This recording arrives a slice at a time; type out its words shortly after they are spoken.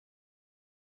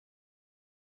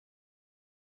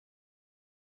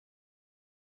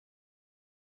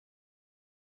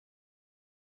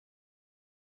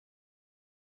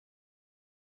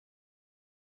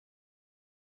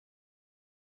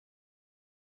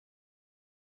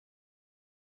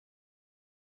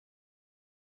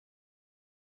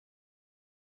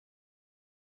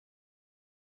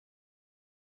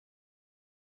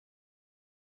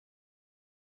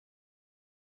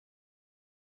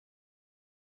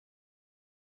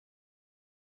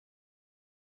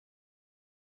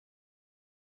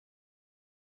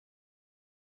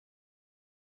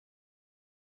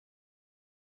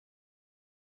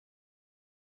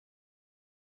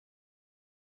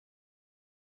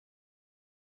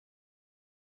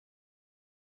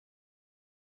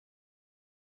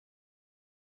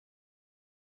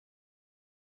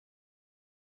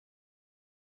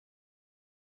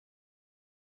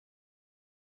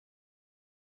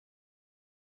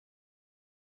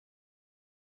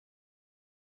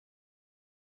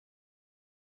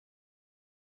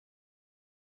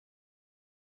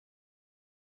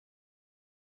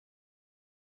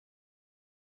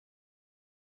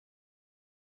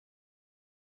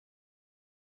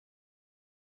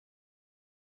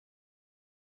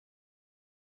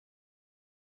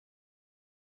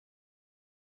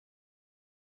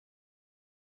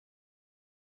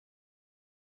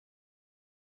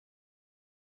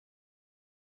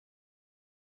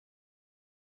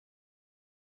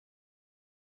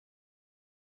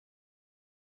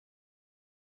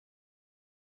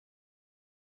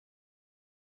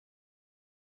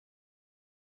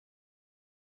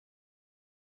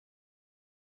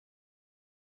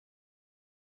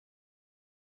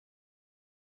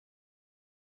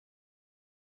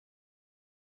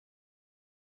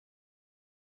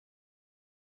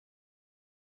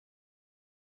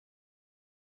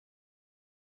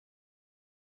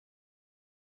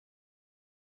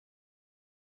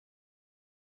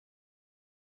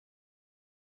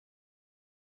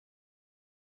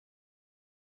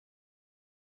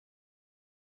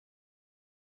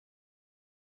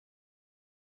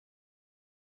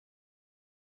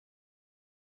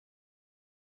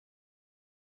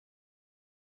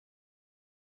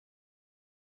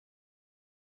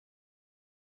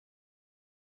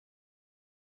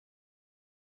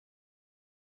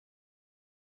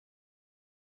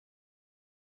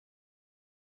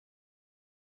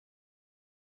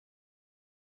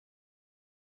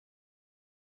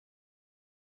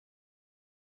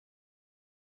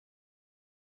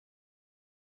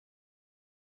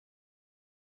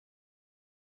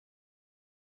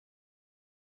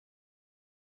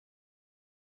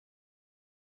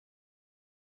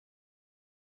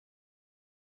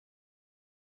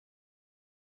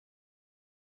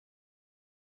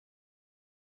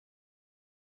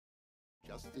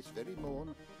Just this very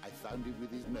morn, I found him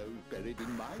with his nose buried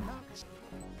in my nuts.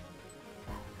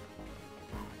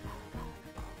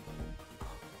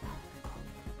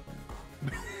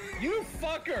 You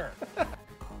fucker!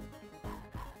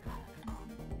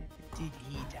 Did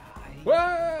he die?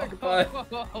 Whoa, goodbye.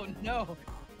 Oh no!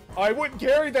 I wouldn't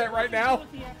carry that right now.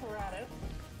 The apparatus.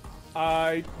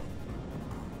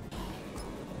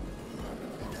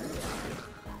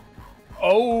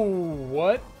 Oh,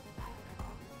 what?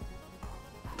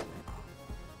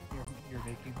 You're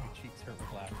making my cheeks hurt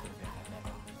with laughter again.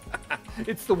 I love it.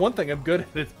 It's the one thing I'm good at.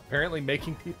 It's apparently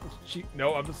making people's cheek.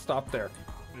 No, I'm gonna stop there.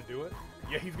 Gonna do it.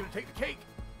 Yeah, he's gonna take the cake.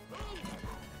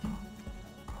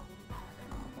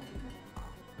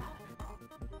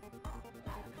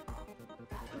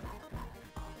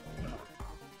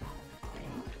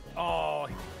 Oh.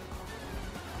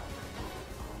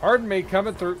 Pardon me,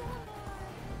 coming through.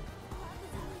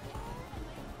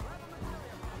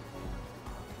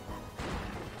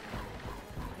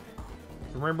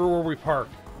 Remember where we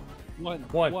parked. One.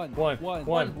 Go on.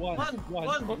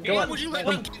 Would you let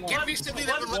me get me something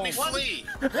that would let me flee?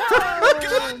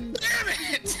 God damn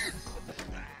it!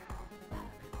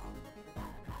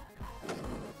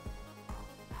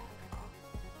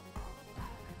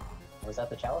 Was that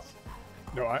the chalice?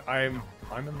 No, I'm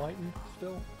enlightened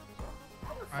still.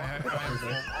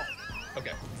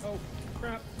 Okay. Oh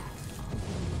crap!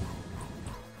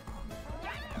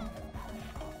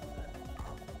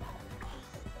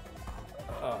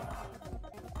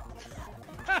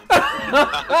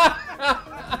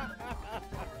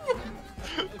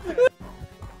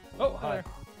 Oh hi.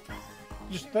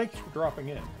 Just thanks for dropping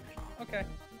in. Okay.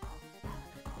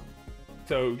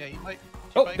 So Yeah, you might.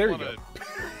 oh, might there you wanna, go.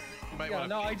 You might Yeah, want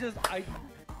no, to. I.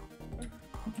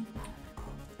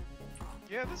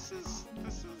 Yeah, this is.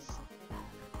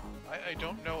 I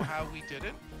don't know how we did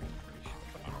it.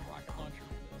 Put on a rocket launcher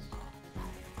for this.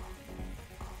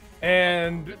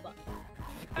 And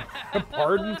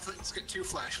pardon? Let's get 2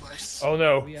 flashlights. Oh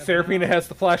no, We have Seraphina has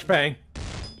the flashbang.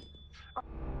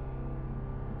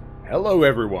 Hello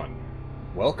everyone.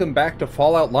 Welcome back to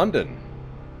Fallout London.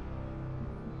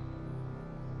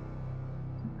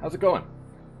 How's it going?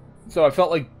 So I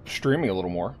felt like streaming a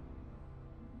little more.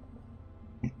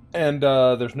 And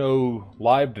there's no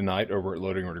live tonight over at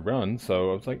Loading Ready Run,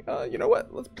 so I was like, you know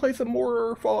what? Let's play some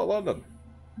more Fallout London.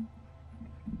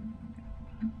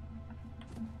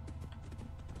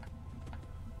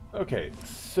 Okay,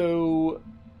 so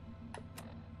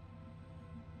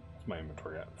what's my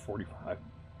inventory at? 45,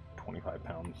 25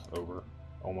 pounds over,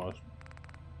 almost.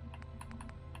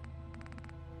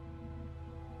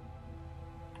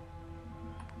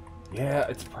 Yeah,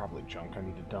 it's probably junk I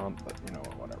need to dump, but you know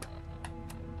what, whatever.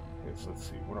 Okay, so let's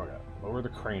see, what do I got? Lower the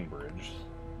crane bridge.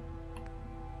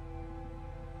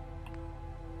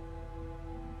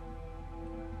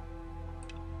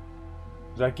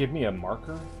 Does that give me a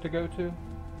marker to go to?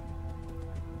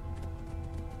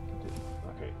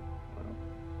 Okay,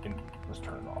 let's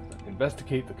turn it off then.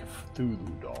 Investigate the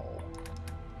Cthulhu doll.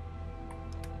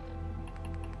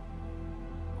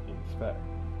 Inspect.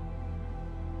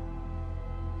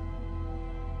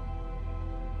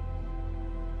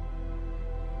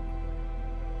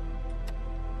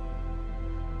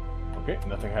 Okay,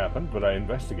 nothing happened, but I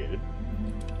investigated.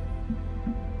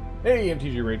 Hey,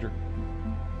 MTG Ranger.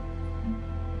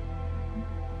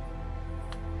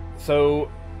 So,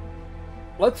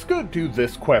 let's go do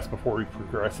this quest before we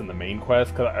progress in the main quest,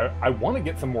 because I want to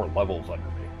get some more levels under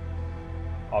me.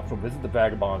 Also, visit the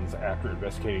Vagabonds after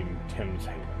investigating Tim's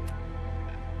Haven.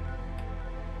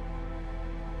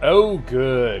 Oh,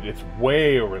 good. It's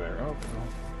way over there. Oh, well.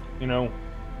 You know,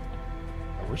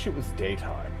 I wish it was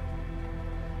daytime.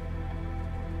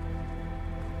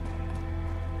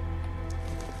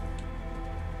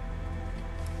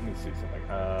 Let me see something.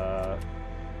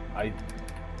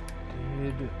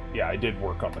 I did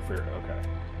work on the fair. Okay.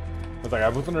 I was like, I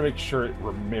was gonna make sure it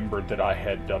remembered that I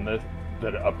had done this,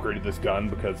 that I upgraded this gun,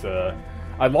 because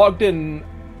I logged in.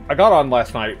 I got on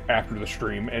last night after the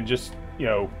stream and just, you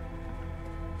know,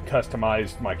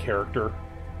 customized my character,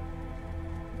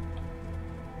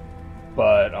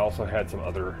 but I also had some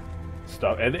other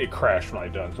stuff, and it crashed when I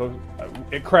done. So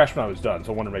it crashed when I was done.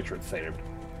 So I wanted to make sure it saved.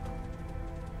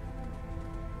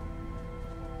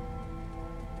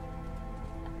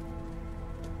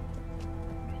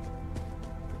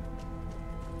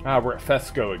 Ah, we're at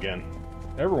Fesco again.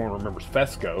 Everyone remembers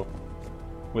Fesco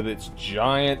with its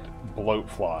giant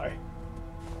bloatfly.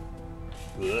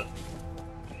 Ugh.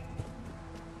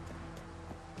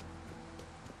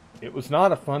 It was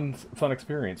not a fun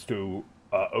experience to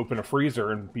open a freezer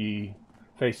and be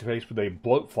face to face with a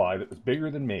bloatfly that was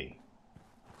bigger than me.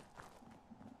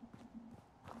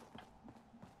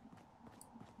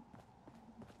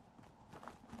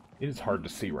 It is hard to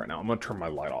see right now. I'm going to turn my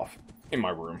light off in my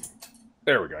room.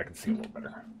 There we go. I can see a little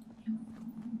better.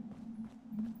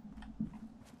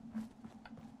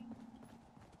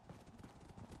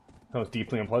 That was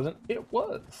deeply unpleasant? It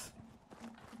was.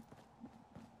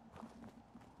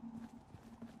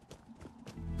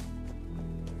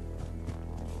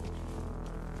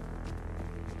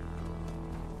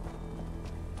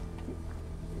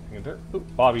 Anything in there? Ooh,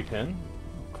 bobby pin.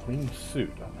 Clean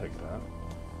suit. I'll take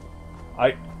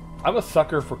that. I'm a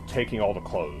sucker for taking all the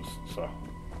clothes, so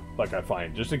like I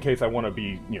find just in case I want to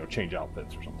be, you know, change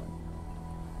outfits or something.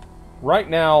 Right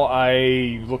now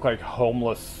I look like a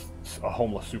homeless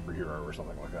superhero or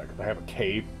something like that because I have a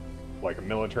cape, like a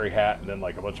military hat, and then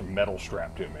like a bunch of metal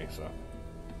strapped to me. So,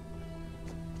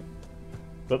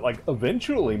 but like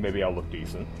eventually maybe I'll look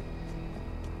decent.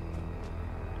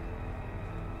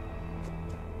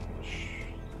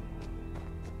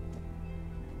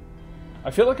 I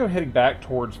feel like I'm heading back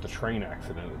towards the train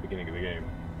accident at the beginning of the game.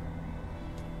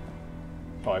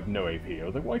 Oh, I have no AP. I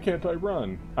was like, why can't I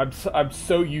run? I'm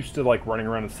so used to like running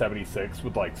around in 76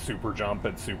 with like super jump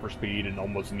and super speed and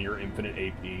almost near infinite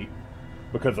AP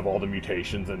because of all the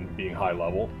mutations and being high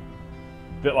level.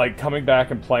 That like coming back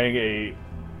and playing a,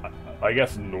 I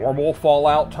guess, normal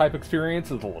Fallout type experience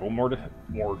is a little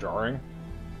more jarring.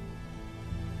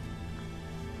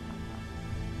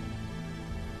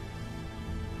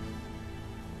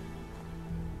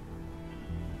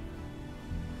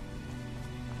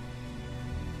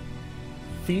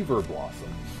 Fever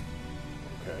blossoms.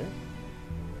 Okay.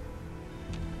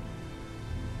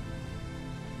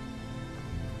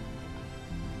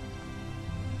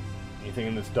 Anything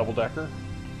in this double-decker?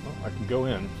 Well, I can go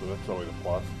in, so that's always a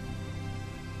plus.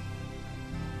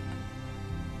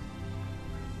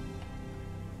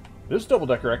 This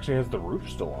double-decker actually has the roof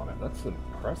still on it. That's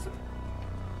impressive.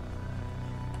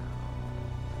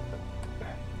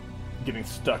 Getting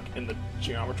stuck in the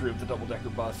geometry of the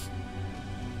double-decker bus.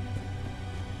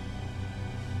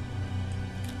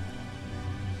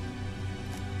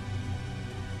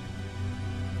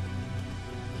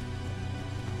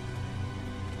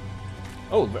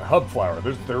 Oh, the hub flower.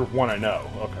 There's one I know.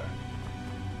 Okay.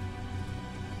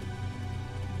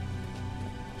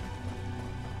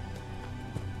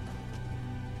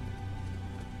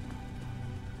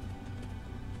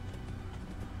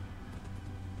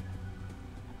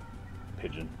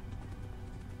 Pigeon.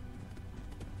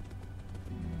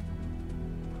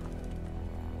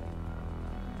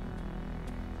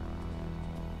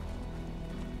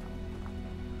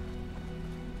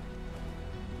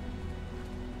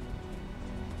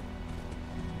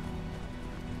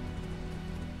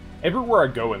 Everywhere I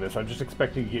go in this, I'm just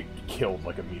expecting to get killed,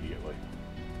 like, immediately.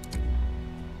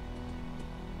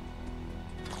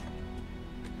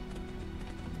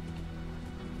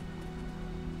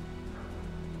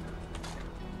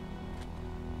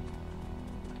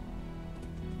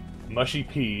 Mushy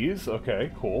peas.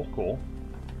 Okay, cool, cool.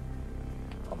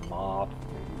 A mop,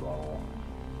 maybe bottle.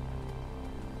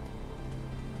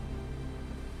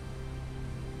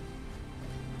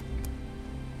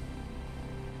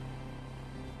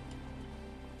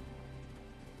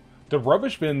 The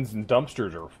rubbish bins and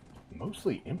dumpsters are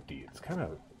mostly empty. It's kind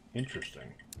of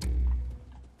interesting.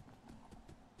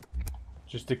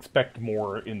 Just expect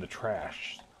more in the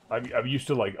trash. I'm used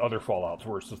to like other Fallouts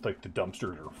where it's just like the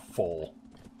dumpsters are full.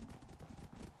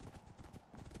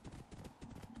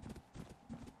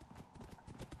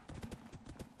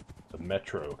 The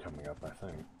metro coming up, I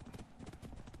think.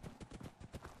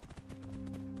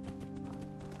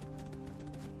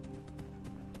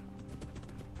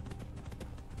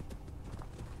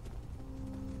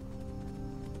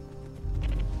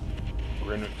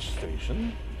 Greenwich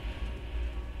Station.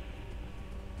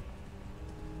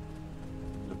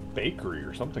 The bakery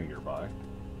or something nearby.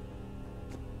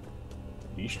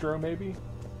 Bistro, maybe?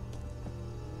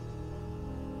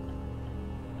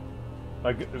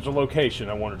 Like, there's a location,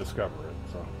 I want to discover it,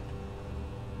 so.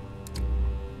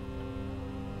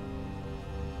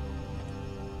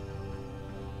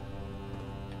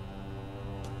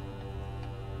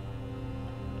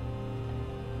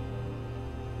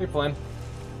 Hey, Flynn.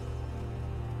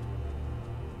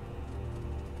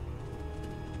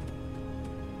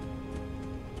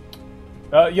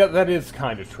 Yeah, that is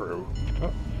kind of true.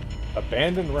 Oh,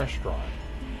 abandoned restaurant.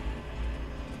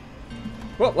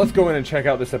 Well, let's go in and check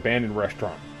out this abandoned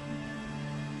restaurant.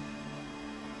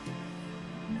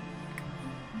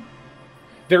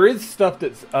 There is stuff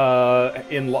that's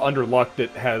under luck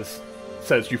that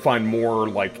says you find more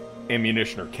like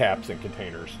ammunition or caps in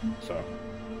containers. So,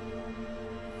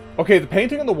 okay, the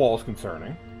painting on the wall is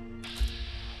concerning.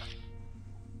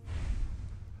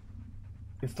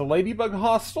 Is the ladybug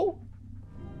hostile?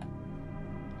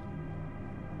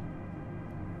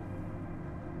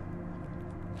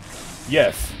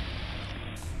 Yes.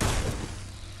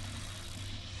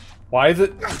 Why is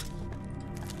it?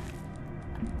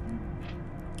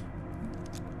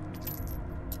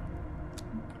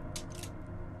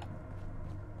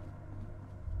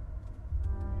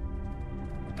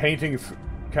 Painting's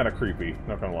kind of creepy,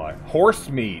 not gonna lie. Horse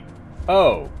meat.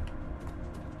 Oh.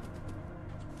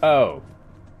 Oh.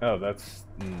 Oh, that's...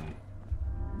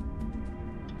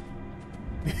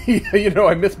 You know,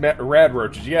 I miss rad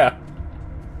roaches, yeah.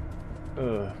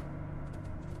 Ugh.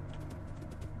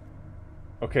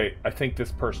 Okay, I think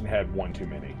this person had one too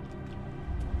many.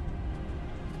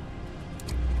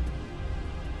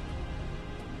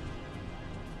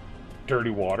 Dirty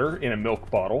water in a milk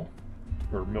bottle.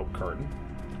 Or milk carton.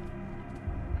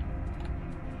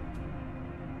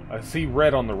 I see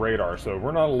red on the radar, so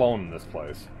we're not alone in this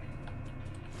place.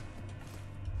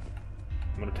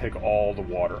 I'm gonna take all the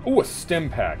water. Ooh, a stim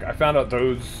pack. I found out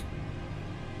those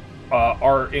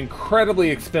are incredibly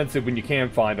expensive when you can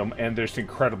find them, and they're just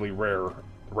incredibly rare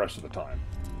the rest of the time.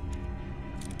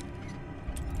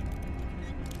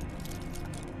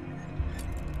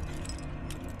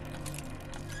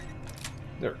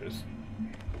 There it is.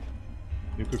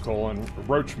 Nuka-Cola and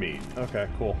roach meat. Okay,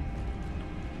 cool.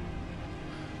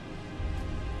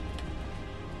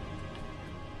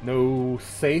 No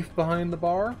safe behind the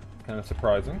bar? Kind of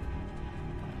surprising.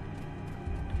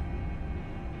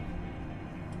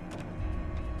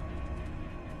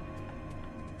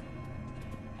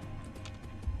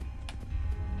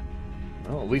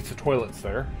 Well, at least the toilet's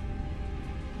there.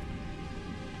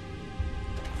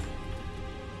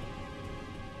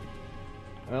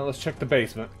 Well, let's check the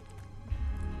basement.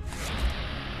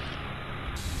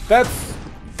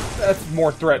 That's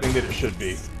more threatening than it should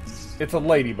be. It's a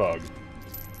ladybug.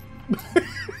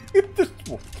 It just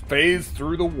phase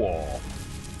through the wall.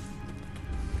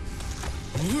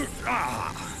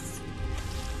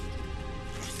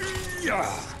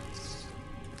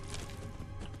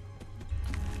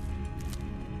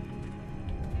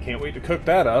 Can't wait to cook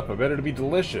that up. I bet it'll be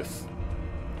delicious.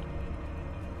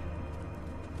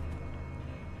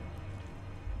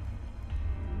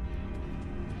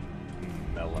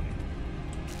 Melon.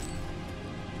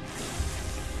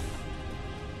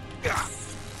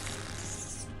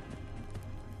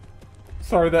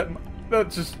 Sorry,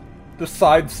 that's just the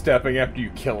sidestepping after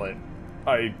you kill it.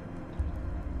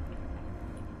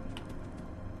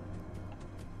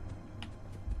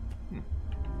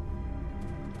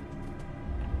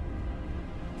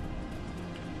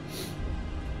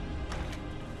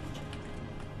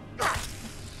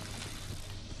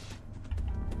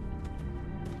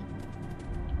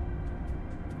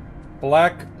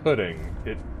 Black pudding.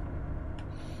 It.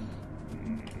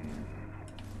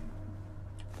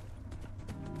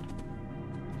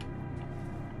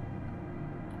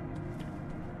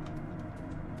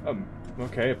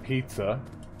 Okay, a pizza.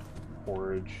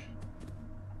 Porridge.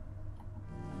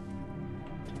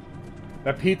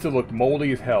 That pizza looked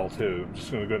moldy as hell, too. I'm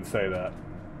just gonna go ahead and say that.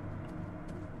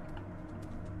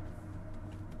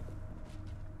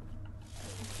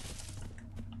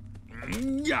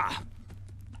 Yeah.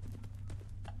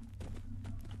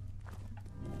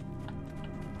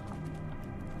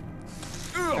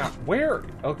 Where?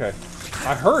 Okay.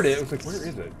 I heard it. It was like, where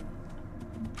is it?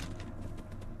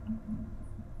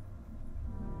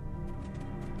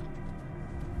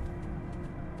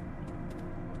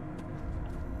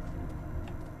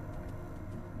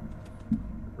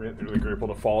 Really grateful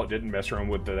to Fallout didn't mess around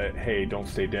with the, hey, don't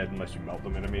stay dead unless you melt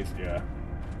them enemies. Yeah.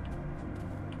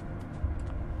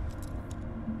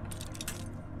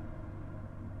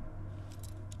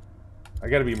 I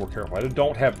gotta be more careful. I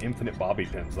don't have infinite bobby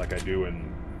pins like I do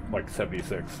in, like,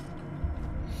 76.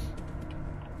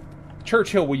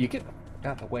 Churchill, will you get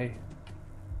out of the way?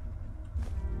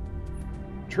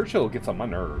 Churchill gets on my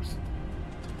nerves.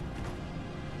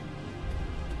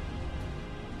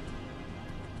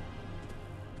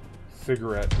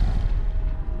 Cigarette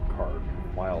card.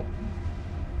 Wild.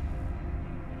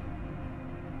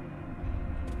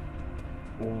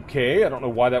 Okay, I don't know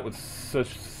why that was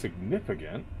such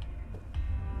significant.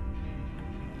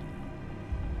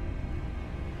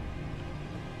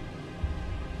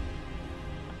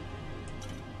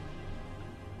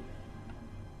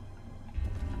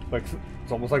 Like,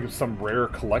 it's almost like it's some rare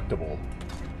collectible.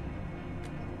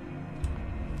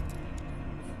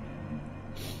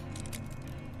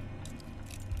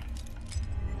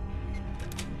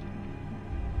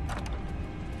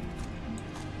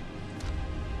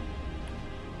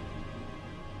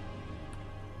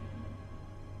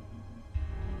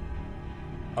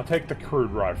 I'll take the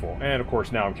crude rifle. And, of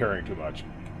course, now I'm carrying too much.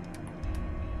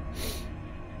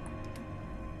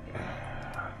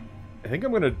 I think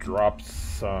I'm going to drop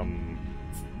some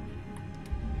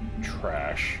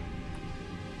trash.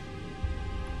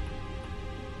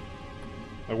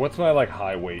 Like, what's my, like,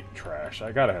 high weight trash?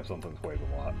 I gotta have something that weighs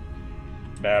a lot.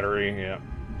 Battery, yeah.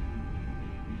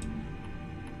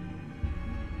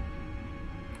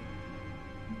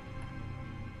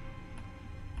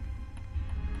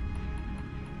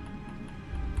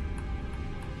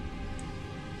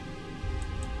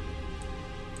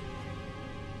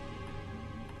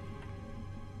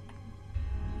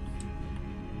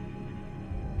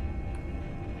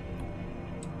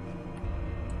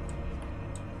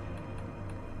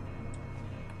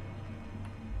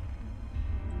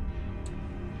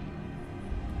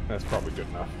 That's probably good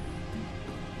enough.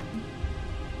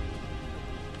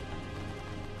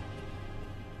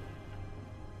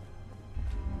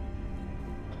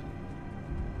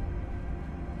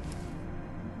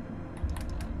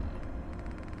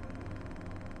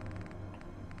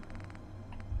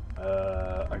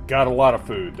 I got a lot of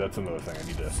food. That's another thing. I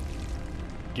need to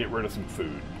get rid of some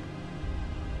food.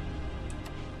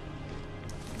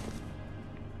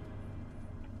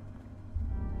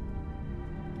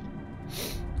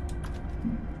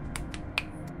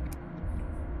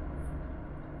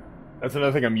 That's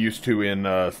another thing I'm used to in,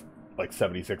 like,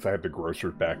 76. I have the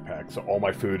grocer's backpack, so all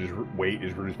my food weight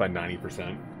is reduced by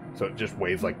 90%. So it just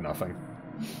weighs like nothing.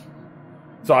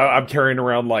 So I'm carrying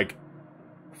around, like,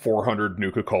 400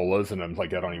 Nuka-Colas, and I'm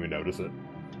like, I don't even notice it.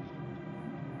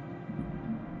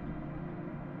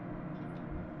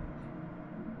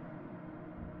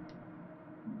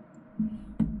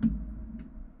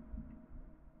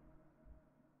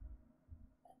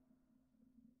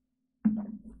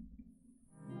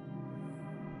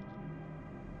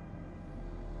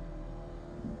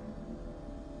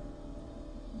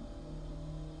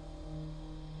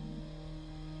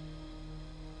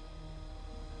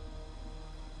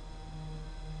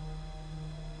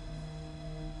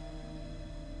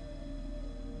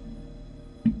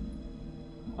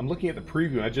 I'm looking at the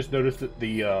preview. I just noticed that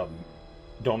the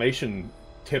donation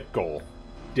tip goal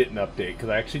didn't update, because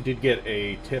I actually did get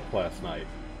a tip last night,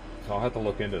 so I'll have to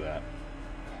look into that.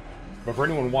 But for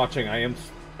anyone watching, I am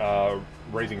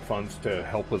raising funds to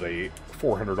help with a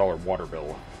 $400 water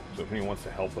bill, so if anyone wants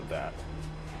to help with that,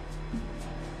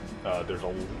 there's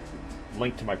a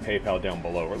link to my PayPal down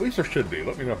below, or at least there should be.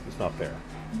 Let me know if it's not there.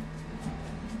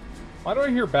 Why do I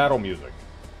hear battle music?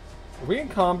 Are we in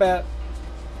combat?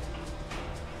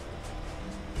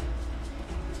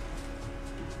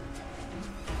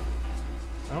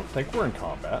 I don't think we're in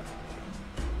combat.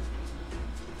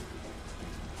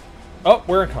 Oh,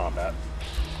 we're in combat.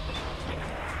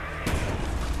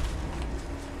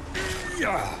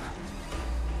 Yeah.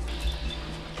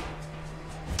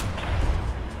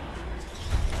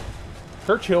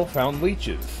 Churchill found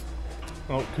leeches.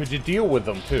 Well, could you deal with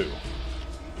them too?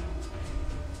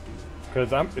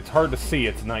 Because it's hard to see,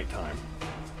 it's nighttime.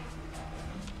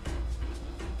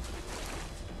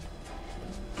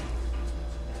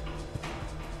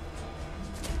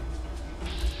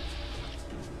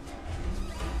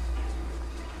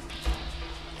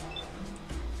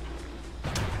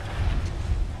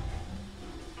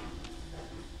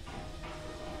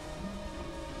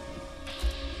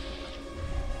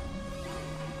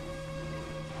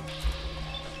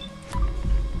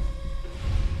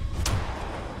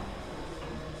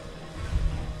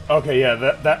 Okay, yeah,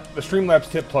 the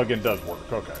Streamlabs tip plugin does work.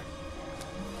 Okay.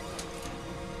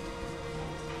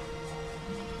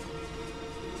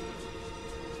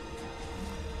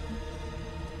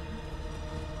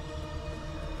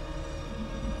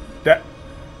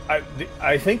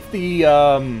 I think the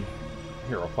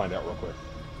here, I'll find out real quick.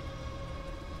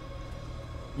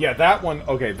 Yeah, that one.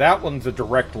 Okay, that one's a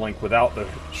direct link without the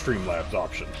Streamlabs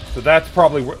option. So that's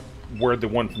probably where the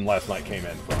one from last night came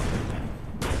in from.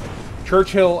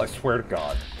 Churchill, I swear to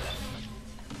God.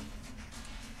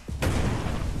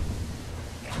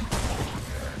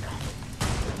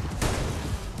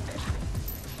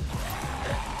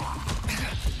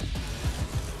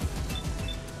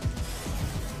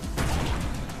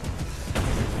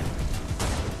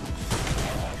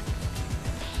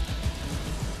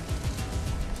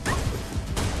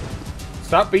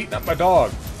 Stop beating up my dog.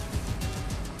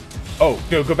 Oh,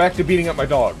 no, go back to beating up my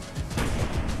dog.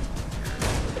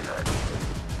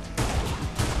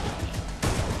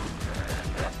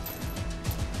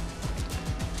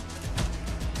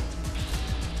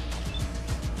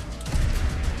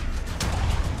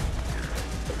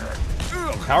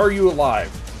 How are you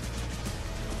alive?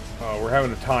 Oh, we're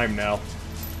having a time now.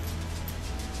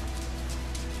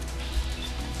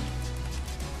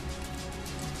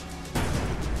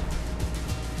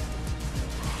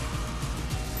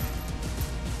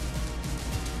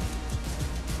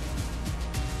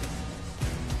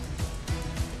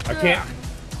 I can't.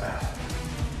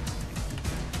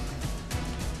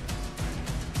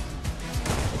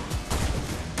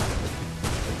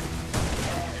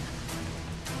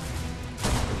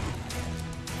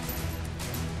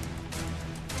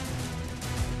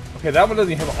 Okay, that one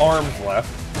doesn't have arms left.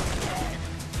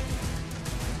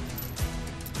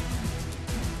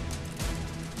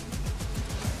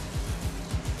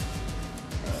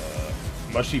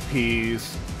 Mushy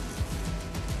peas.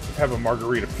 Let's have a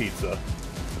margarita pizza.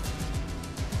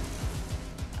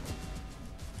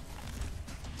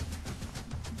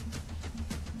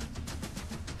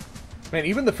 Man,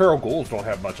 even the feral ghouls don't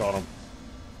have much on them.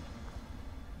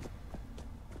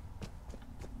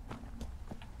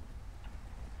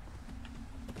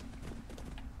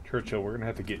 Churchill, we're gonna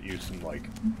have to get you some, like,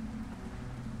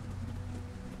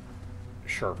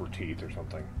 sharper teeth or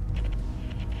something.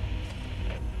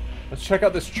 Let's check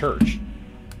out this church.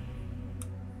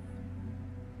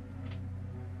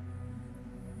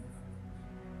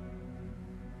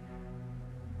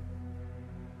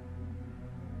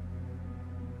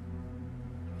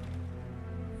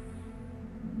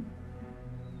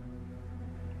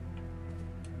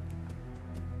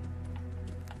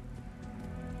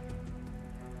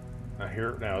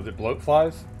 Now, is it bloat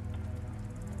flies?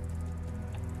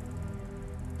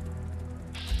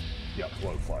 Yeah,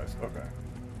 bloat flies. Okay.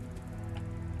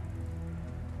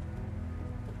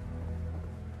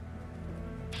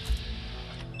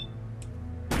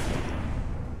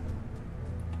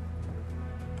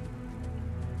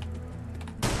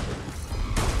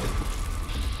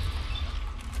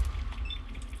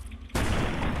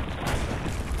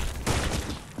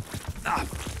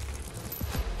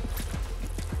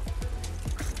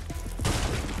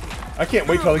 I can't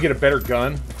wait till I get a better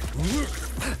gun.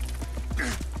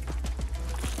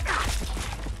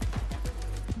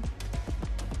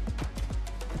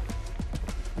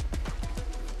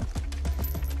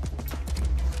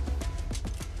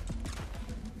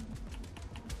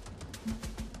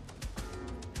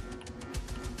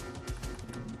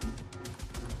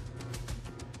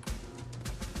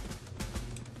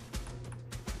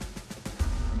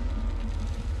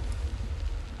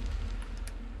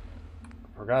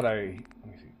 Forgot let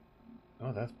me see.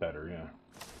 Oh, that's better, yeah.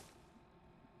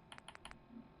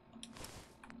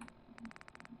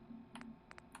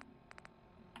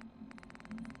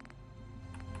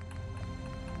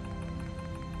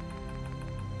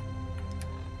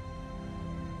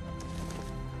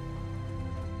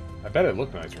 I bet it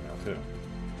looked nicer now, too.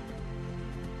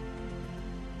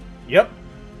 Yep,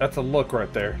 that's a look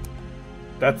right there.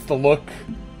 That's the look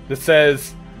that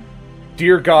says,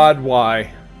 "Dear God,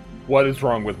 why? What is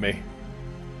wrong with me?"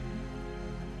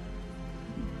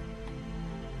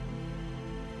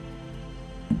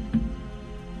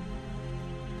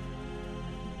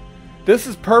 This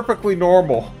is perfectly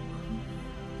normal.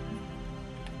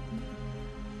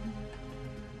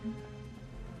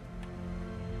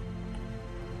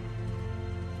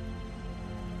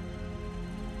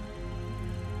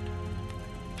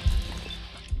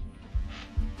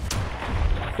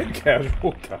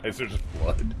 Casual geysers of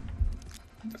blood.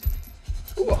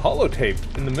 Ooh, a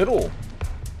holotape in the middle.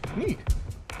 Neat.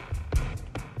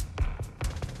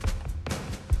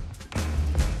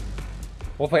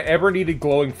 Well, if I ever needed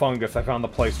glowing fungus, I found the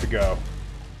place to go.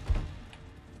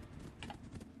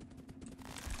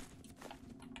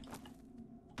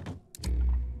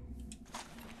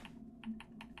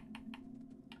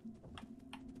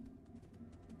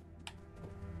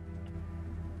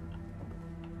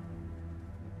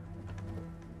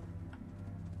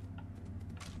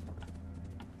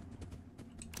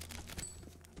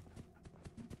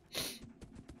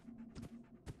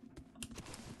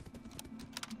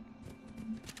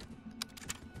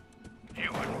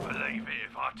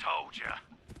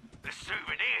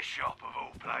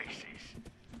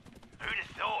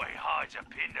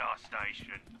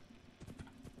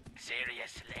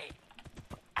 Seriously?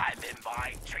 I've been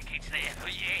buying trinkets there for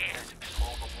years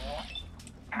before the war.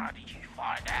 How did you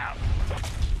find out?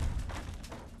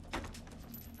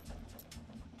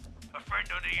 A friend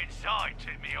on the inside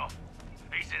tipped me off.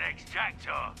 He's an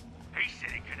ex-Jactar. He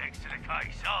said he connects to the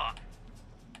K-Sark.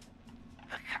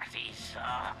 The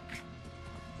K-Sark?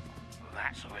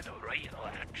 That's where the real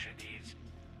action is.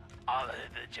 I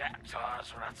heard the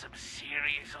Jactars run some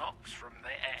serious ops from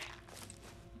there.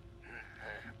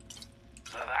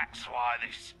 So that's why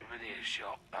this video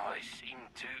shop always seemed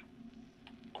too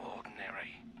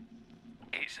ordinary.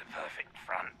 It's a perfect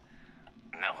front.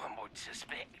 No one would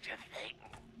suspect a thing.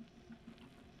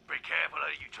 Be careful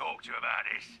who you talk to about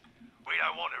this. We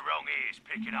don't want the wrong ears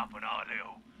picking up on our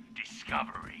little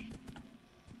discovery.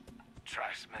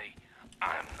 Trust me,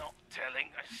 I'm not telling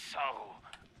a soul,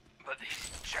 but this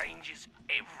changes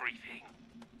everything.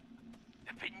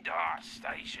 The Pindar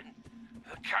station,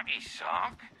 the Cutty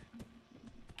Sark.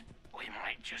 We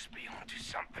might just be onto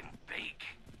something big.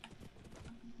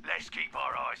 Let's keep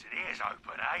our eyes and ears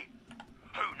open, eh?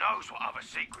 Who knows what other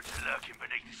secrets are lurking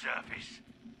beneath the surface?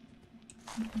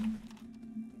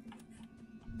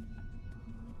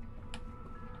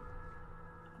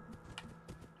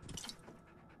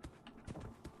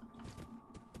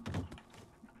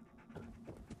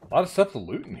 A lot of stuff to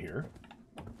loot in here.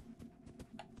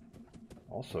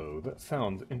 Also, that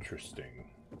sounds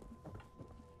interesting.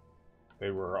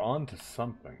 They were on to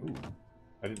something. Ooh,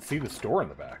 I didn't see the store in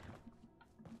the back.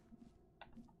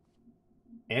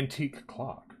 Antique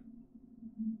clock.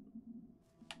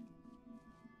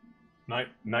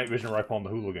 Night vision rifle on the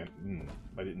hooligan.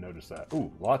 I didn't notice that.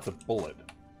 Ooh, lots of bullet.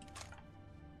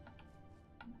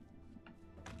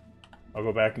 I'll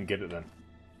go back and get it then.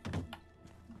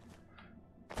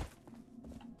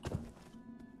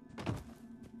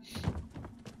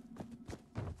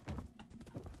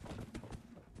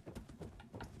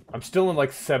 I'm still in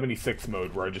like 76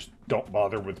 mode where I just don't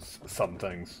bother with some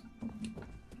things.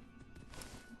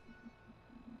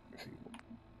 Let's see.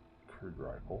 Crude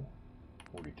rifle.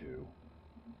 42.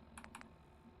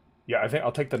 Yeah, I think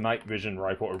I'll take the night vision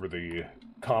rifle over the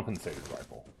compensated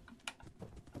rifle.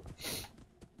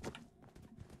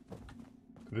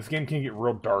 This game can get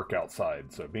real dark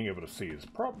outside, so being able to see is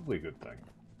probably a good thing.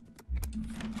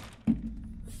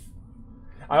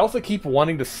 I also keep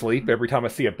wanting to sleep every time I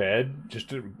see a bed, just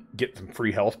to get some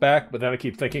free health back, but then I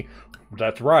keep thinking,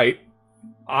 that's right,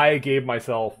 I gave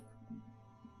myself...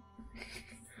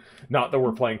 Not that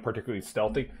we're playing particularly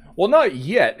stealthy. Well, not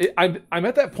yet. I'm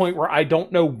at that point where I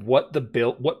don't know what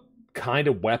what kind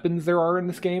of weapons there are in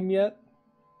this game yet.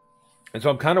 And so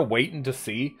I'm kind of waiting to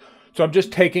see. So I'm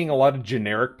just taking a lot of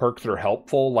generic perks that are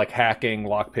helpful, like hacking,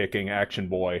 lockpicking, action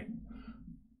boy.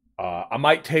 I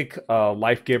might take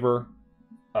Life Giver,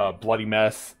 Bloody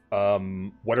Mess,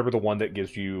 whatever the one that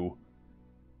gives you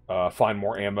find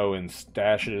more ammo in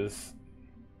stashes.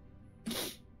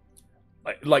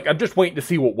 Like I'm just waiting to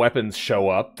see what weapons show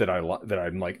up that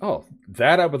I'm like, oh,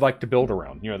 that I would like to build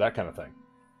around, you know, that kind of thing.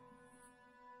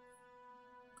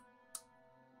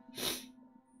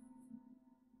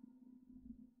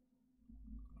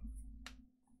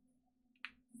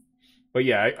 But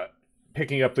yeah,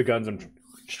 picking up the guns and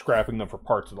scrapping them for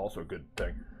parts is also a good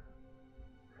thing.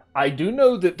 I do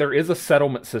know that there is a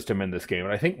settlement system in this game,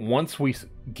 and I think once we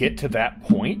get to that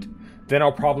point, then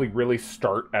I'll probably really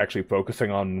start actually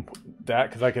focusing on that,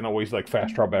 because I can always like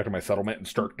fast travel back to my settlement and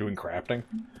start doing crafting.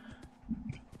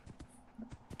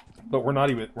 But we're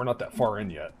not that far in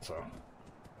yet, so.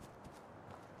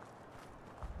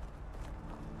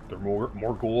 There are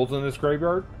more ghouls in this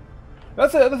graveyard?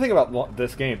 That's the other thing about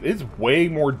this game. It's way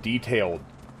more detailed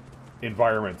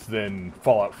environments than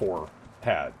Fallout 4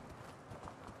 had.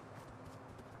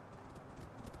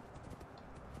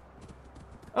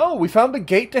 Oh, we found a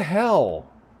gate to hell.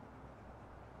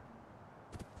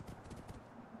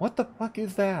 What the fuck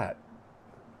is that?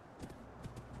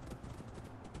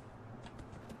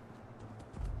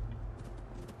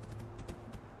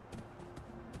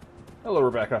 Hello,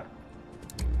 Rebecca.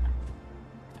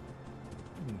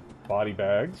 Body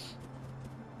bags.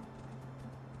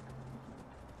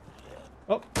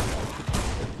 Oh.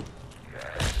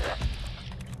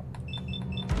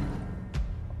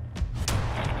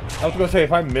 I was gonna say,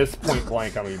 if I miss point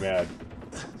blank, I'm gonna be mad.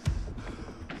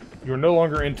 You're no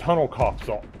longer in tunnel cop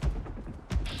zone.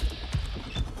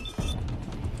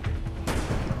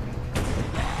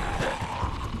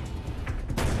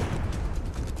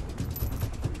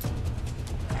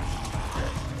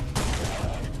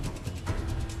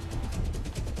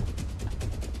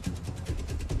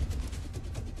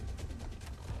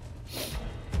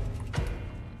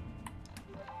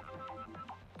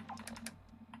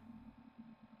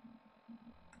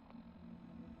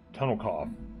 Tunnel cough.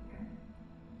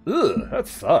 Ugh, that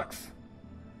sucks.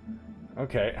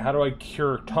 Okay, how do I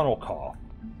cure tunnel cough?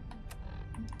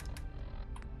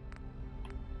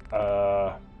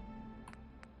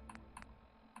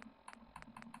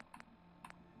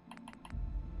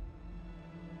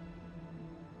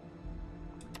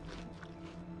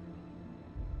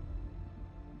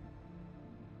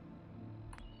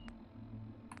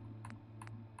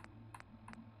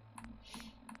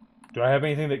 Do I have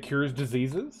anything that cures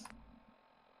diseases?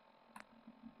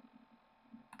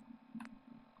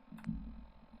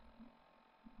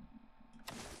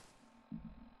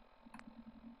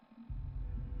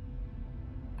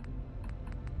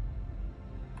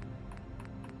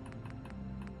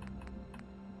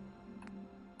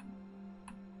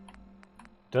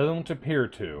 Doesn't appear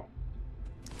to.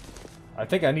 I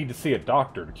think I need to see a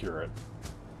doctor to cure it.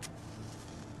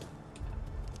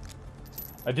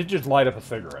 I did just light up a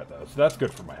cigarette, though, so that's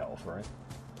good for my health, right?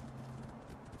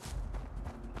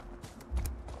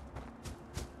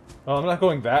 Well, I'm not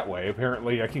going that way.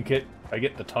 Apparently, I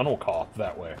get the tunnel cough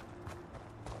that way.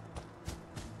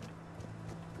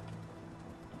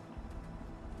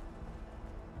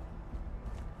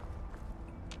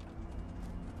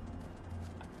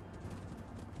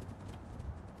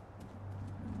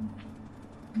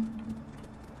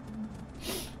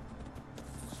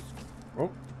 Oh.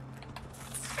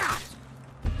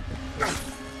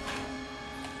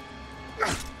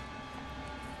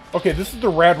 Okay, this is the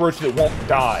rad roach that won't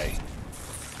die.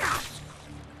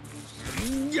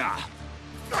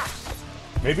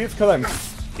 Maybe it's because I'm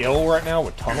ill right now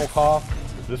with tunnel cough.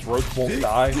 This roach won't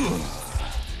die.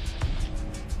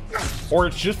 Or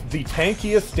it's just the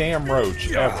tankiest damn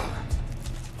roach ever.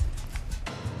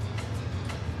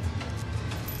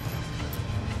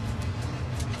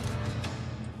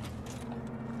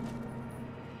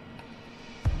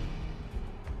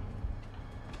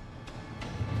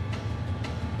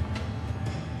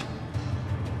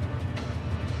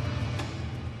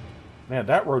 Man,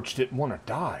 that roach didn't want to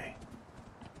die.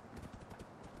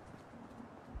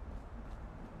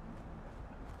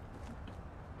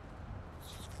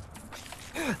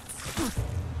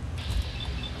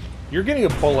 You're getting a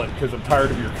bullet because I'm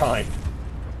tired of your kind.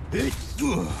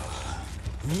 I'm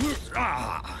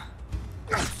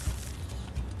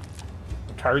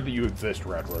tired that you exist,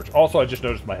 Rad Roach. Also, I just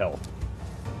noticed my health.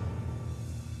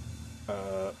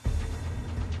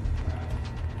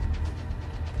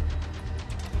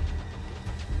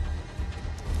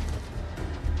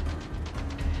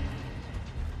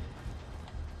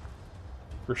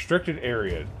 Restricted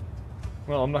area.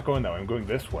 Well, I'm not going that way. I'm going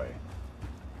this way.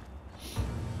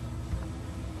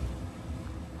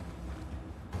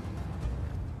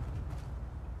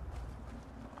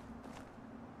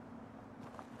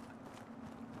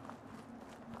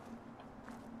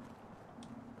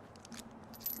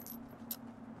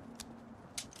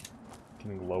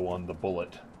 Getting low on the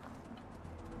bullet.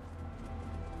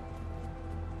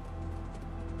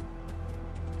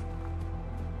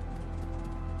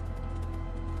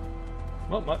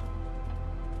 Well, not.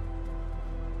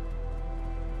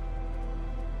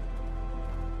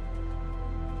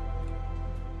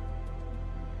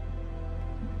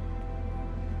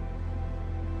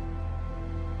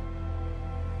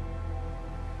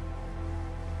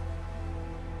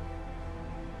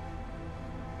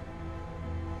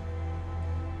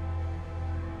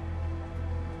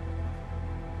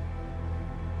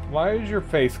 Why is your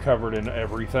face covered in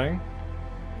everything?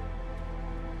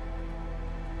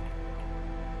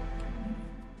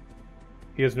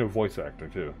 He has no voice actor,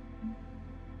 too.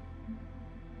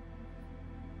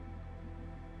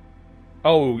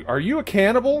 Oh, are you a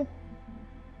cannibal?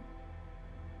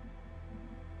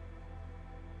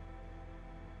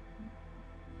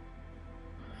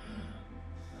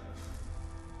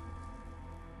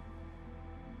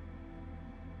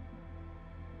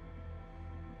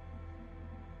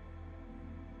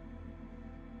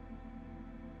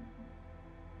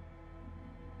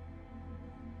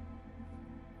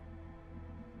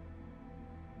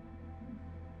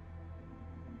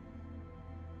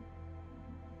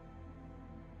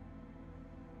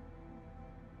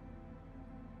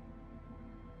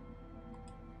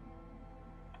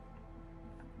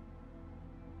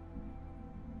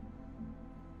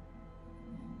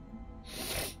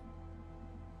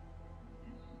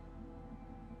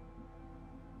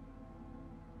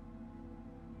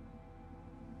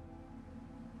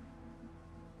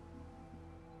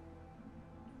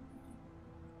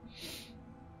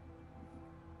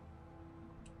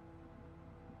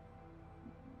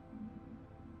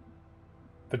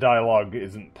 The dialogue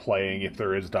isn't playing if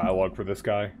there is dialogue for this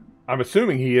guy. I'm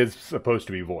assuming he is supposed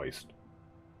to be voiced.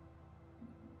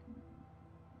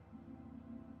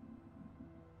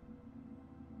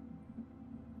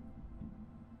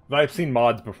 I've seen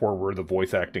mods before where the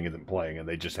voice acting isn't playing and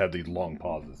they just have these long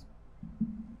pauses.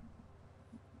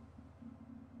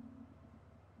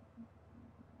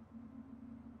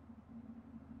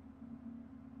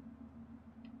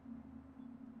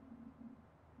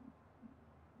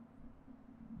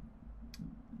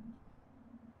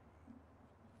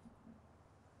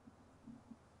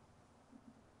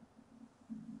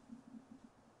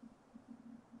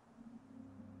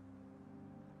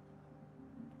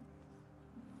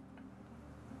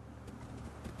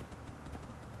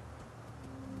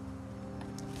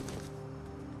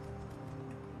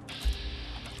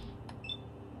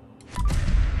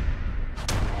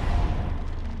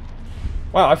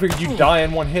 Wow, I figured you'd die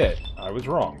in one hit. I was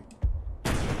wrong.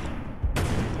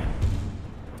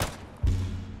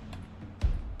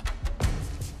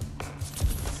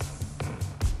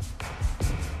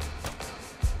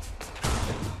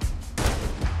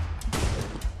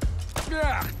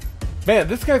 Man,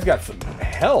 this guy's got some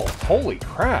health. Holy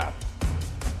crap.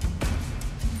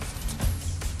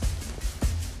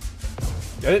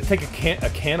 I didn't think a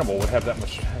cannibal would have that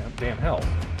much damn health.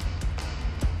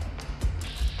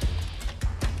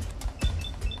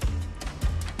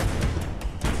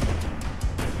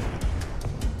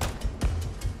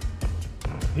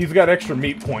 He's got extra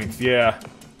meat points, yeah.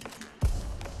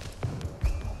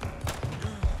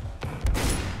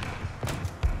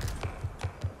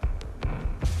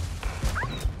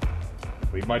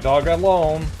 Leave my dog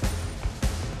alone.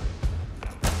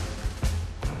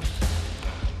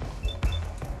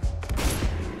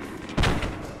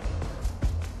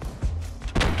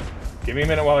 Give me a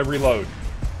minute while I reload.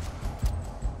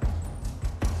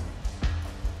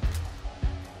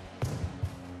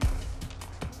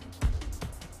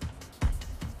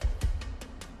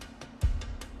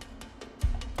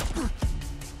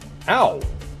 Ow!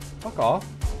 Fuck off.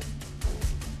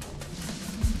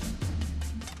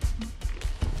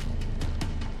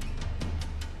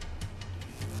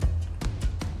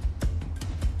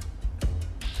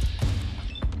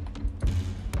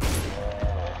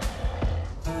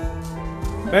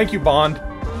 Thank you, Bond.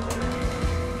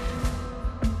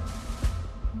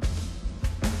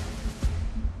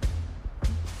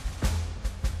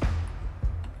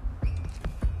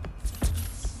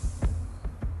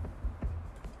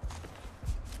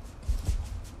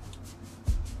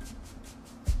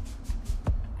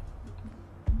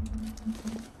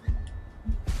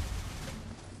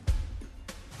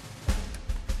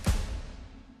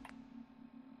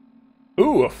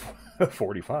 Ooh, a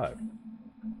 45.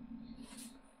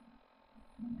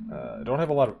 I don't have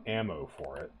a lot of ammo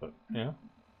for it, but yeah.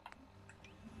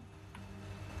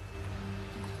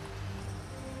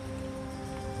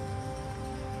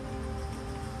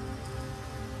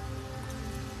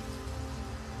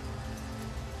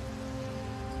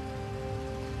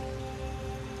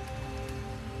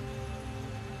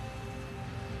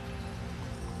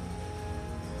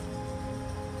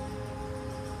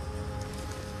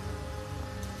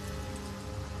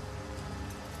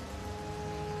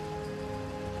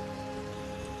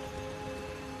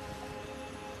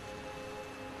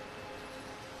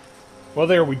 Well,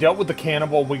 there, we dealt with the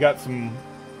cannibal. We got some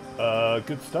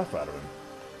good stuff out of him.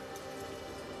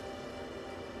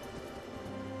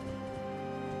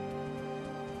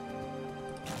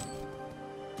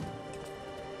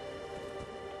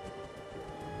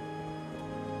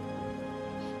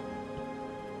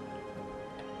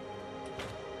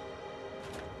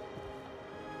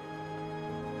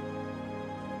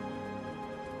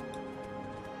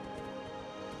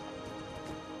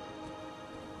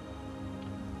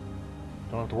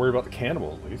 Don't have to worry about the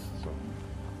cannibal, at least. So.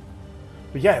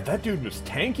 But yeah, that dude was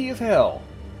tanky as hell.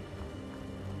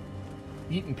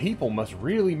 Eating people must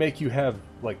really make you have,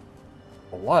 like,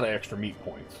 a lot of extra meat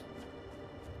points.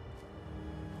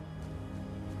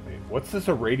 Wait, what's this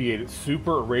irradiated,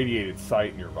 super irradiated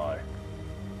site nearby?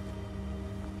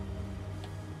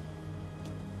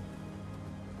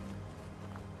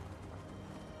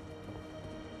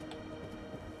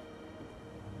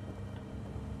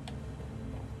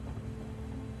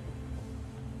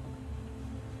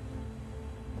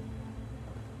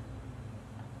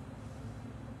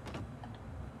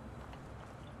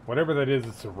 Whatever that is,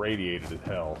 it's irradiated as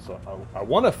hell, so I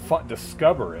want to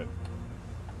discover it.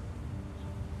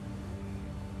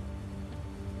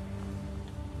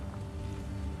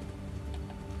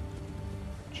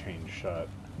 Chain shut.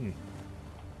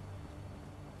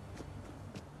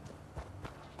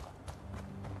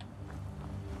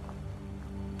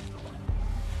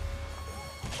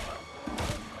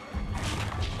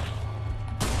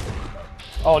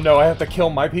 Oh no, I have to kill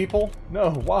my people? No,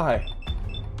 why?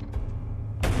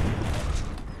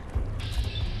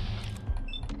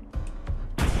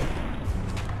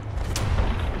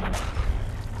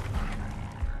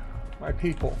 My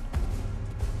people.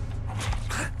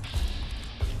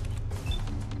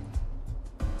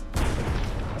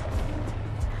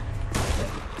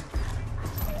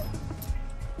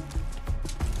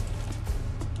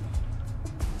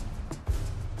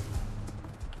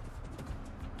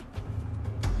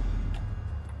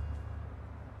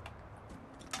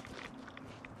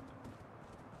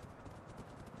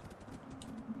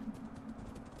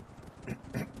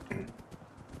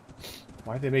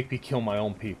 Why'd they make me kill my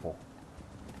own people?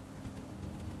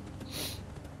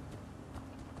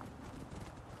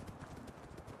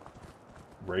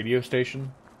 radio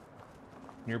station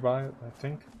nearby, I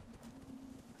think.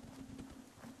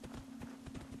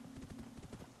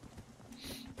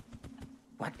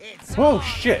 What is Oh,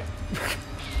 shit!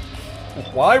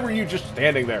 Why were you just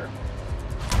standing there?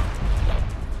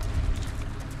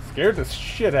 Scared the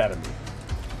shit out of me.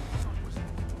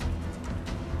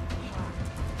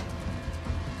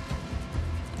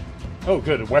 Oh,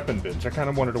 good, a weapon bench. I kind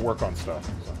of wanted to work on stuff.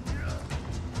 So.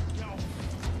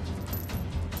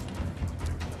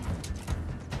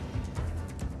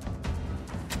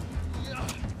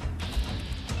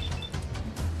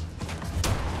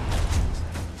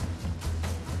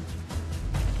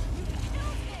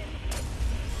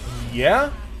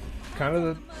 Yeah? Kind of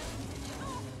the...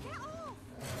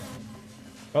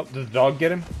 Oh, did the dog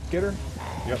get him? Get her?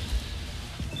 Yep.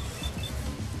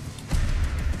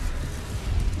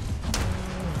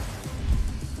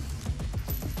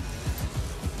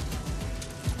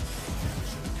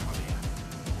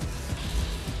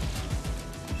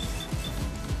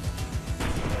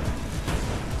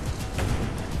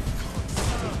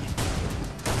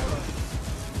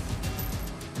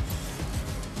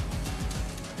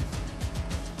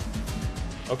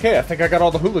 Okay, I think I got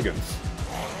all the hooligans.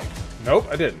 Nope,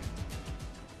 I didn't.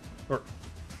 Or...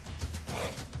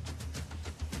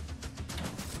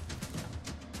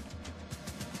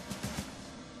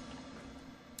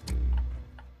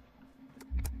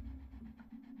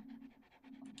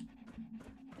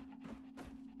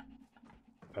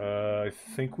 I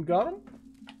think we got him?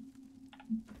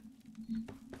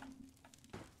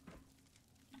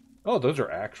 Oh, those are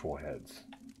actual heads.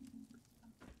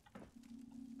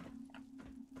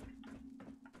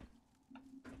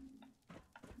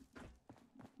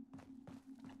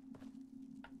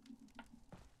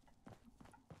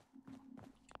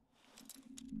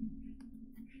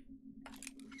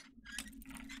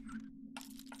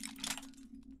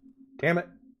 Damn it.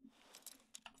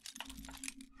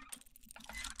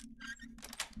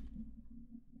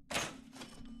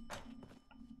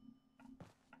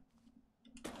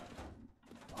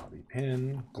 Bobby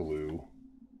pin, glue,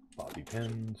 bobby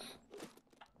pins.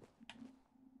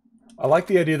 I like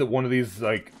the idea that one of these,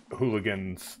 like,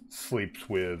 hooligans sleeps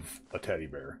with a teddy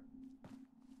bear.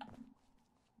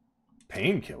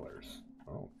 Painkillers.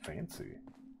 Oh, fancy.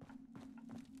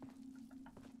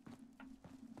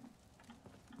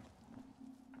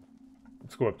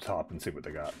 Let's go up top and see what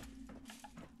they got.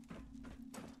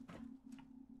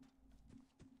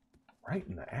 Right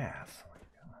in the ass. Oh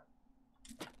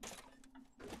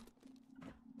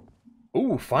my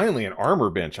God. Ooh, finally an armor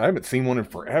bench. I haven't seen one in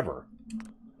forever.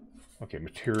 Okay,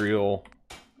 material,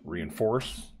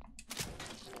 reinforce.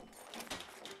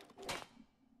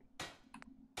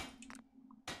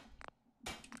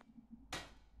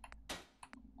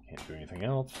 Can't do anything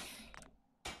else.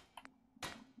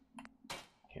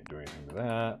 Can't do anything to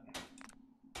that.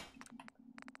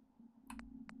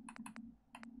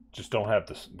 Just don't have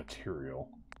this material.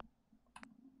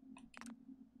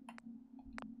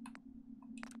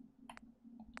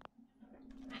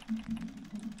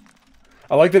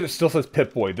 I like that it still says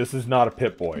Pip-Boy. This is not a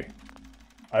Pip-Boy.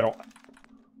 I don't...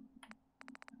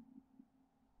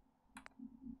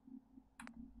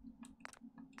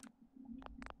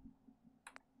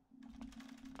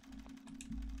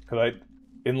 Because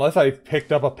unless I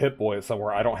picked up a Pip-Boy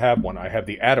somewhere, I don't have one. I have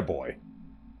the Attaboy.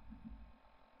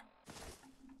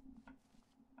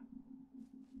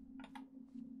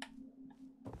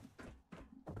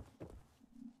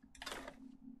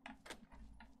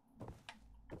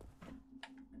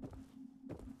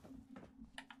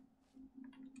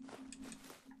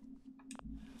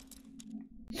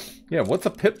 Yeah, what's a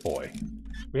Pip-Boy?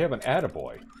 We have an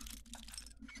Attaboy.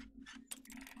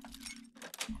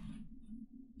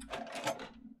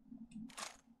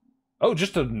 Oh,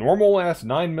 just a normal-ass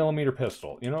 9mm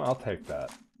pistol. You know, I'll take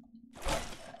that.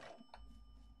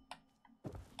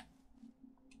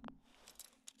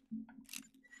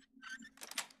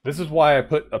 This is why I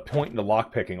put a point into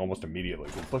lockpicking almost immediately.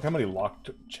 Look how many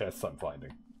locked chests I'm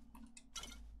finding.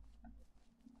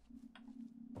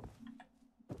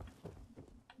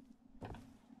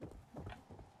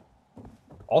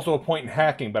 Also a point in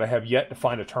hacking, but I have yet to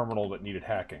find a terminal that needed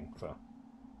hacking, so...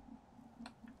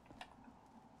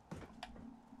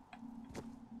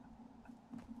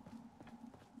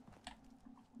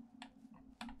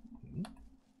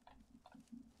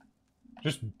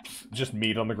 Just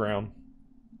meat on the ground.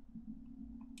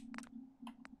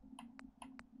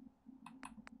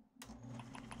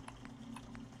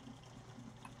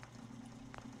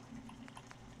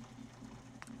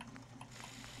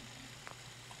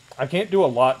 I can't do a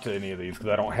lot to any of these because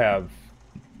I don't have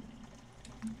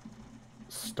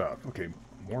stuff. Okay,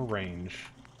 more range.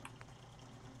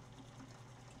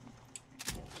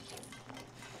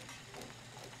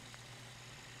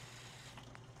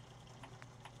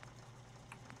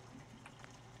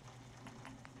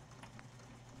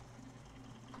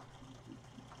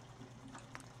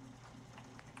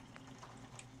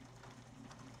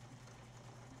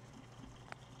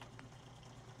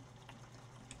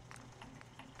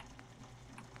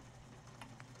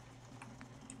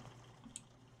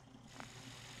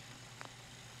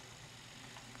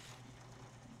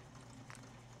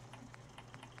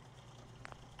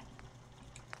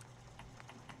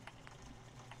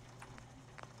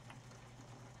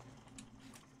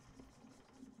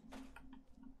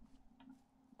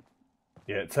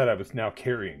 Yeah, it said I was now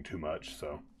carrying too much,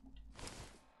 so...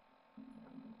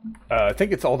 I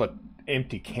think it's all the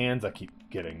empty cans I keep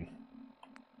getting.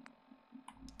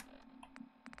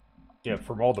 Yeah,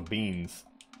 from all the beans.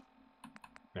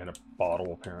 And a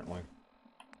bottle, apparently.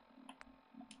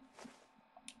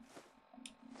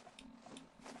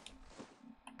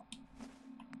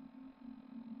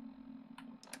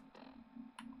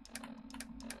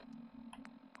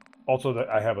 Also, that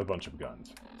I have a bunch of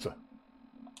guns, so...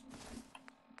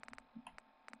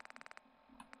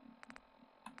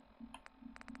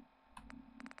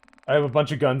 I have a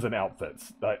bunch of guns and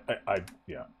outfits.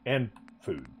 Yeah, and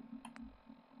food.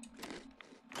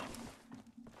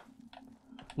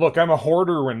 Look, I'm a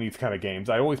hoarder in these kind of games.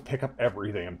 I always pick up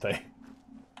every damn thing.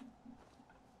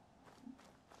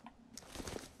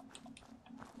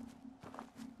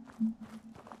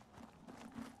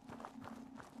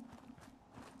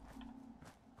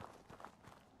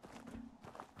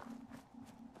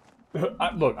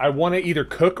 Look, I want to either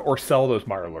cook or sell those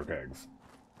Mirelurk eggs.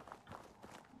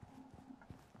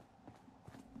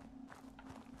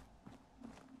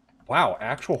 Wow,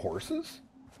 actual horses?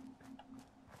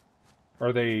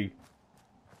 Are they...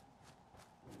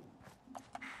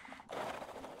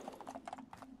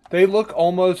 They look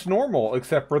almost normal,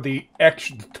 except for the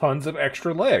tons of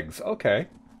extra legs. Okay.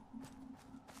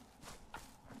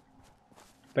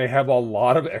 They have a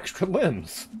lot of extra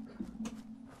limbs.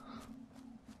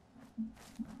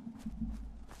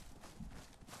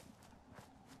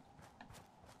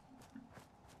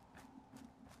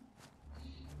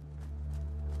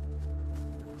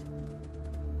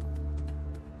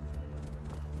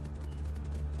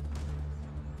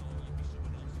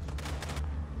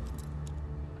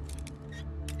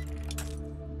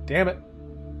 Damn it.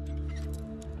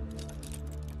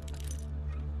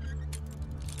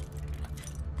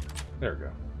 There we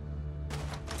go.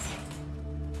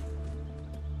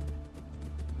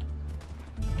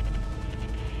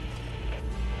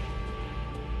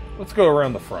 Let's go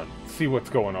around the front, see what's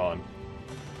going on.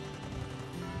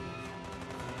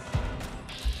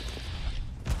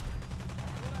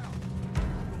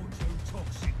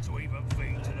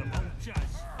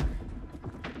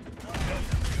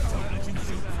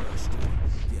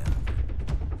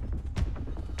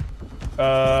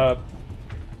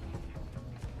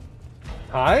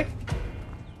 Hi?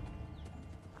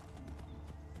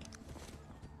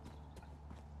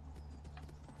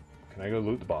 Can I go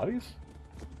loot the bodies?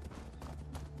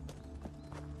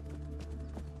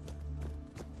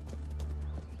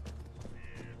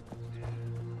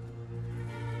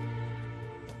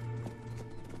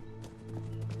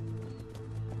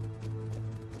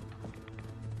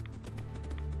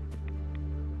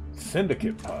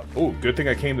 Syndicate pub. Oh, good thing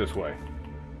I came this way.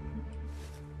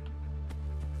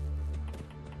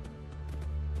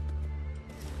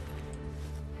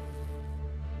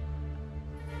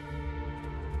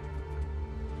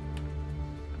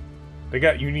 They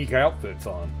got unique outfits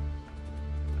on.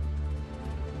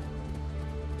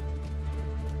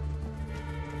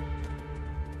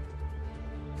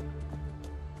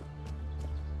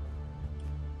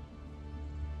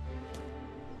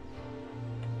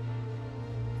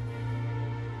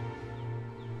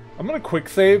 I'm gonna quick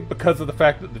save because of the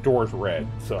fact that the door is red,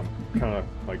 so I'm kind of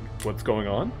like, what's going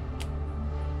on?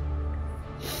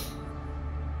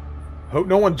 Hope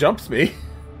no one jumps me.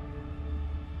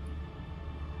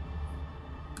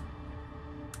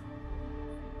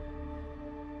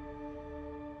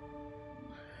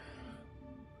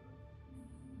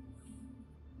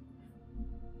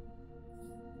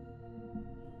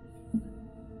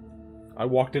 I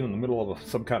walked in the middle of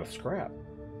some kind of scrap.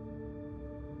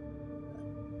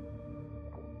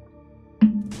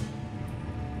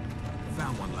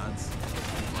 Found one, lads.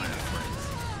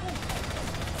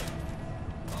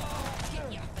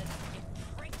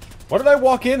 What did I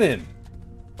walk in?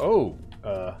 Oh,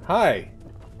 hi.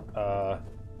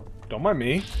 Don't mind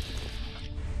me.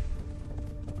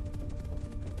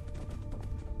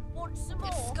 Want some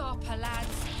more? Scarpa,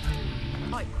 lads.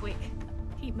 right quick.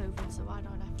 Keep moving so I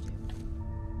don't have to.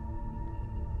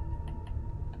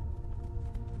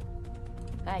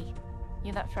 Hey,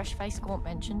 you that fresh face Gaunt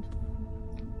mentioned?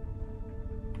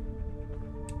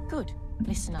 Good.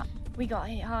 Listen up. We got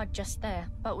hit hard just there,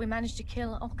 but we managed to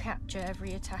kill or capture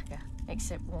every attacker,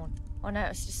 except one. I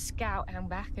noticed a scout hang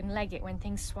back and leg it when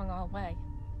things swung our way.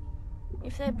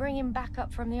 If they're bringing back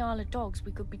up from the Isle of Dogs,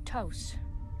 we could be toast.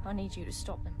 I need you to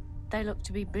stop them. They look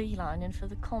to be beelining for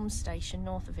the comms station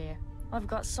north of here. I've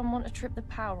got someone to trip the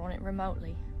power on it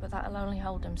remotely, but that'll only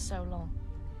hold them so long.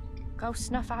 Go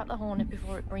snuff out the Hornet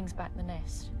before it brings back the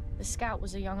nest. The scout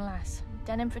was a young lass.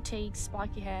 Denim fatigues,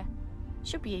 spiky hair.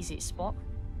 Should be easy to spot.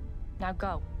 Now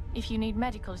go. If you need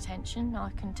medical attention, I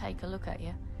can take a look at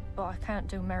you, but I can't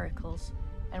do miracles.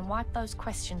 And wipe those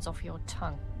questions off your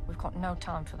tongue. We've got no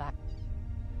time for that.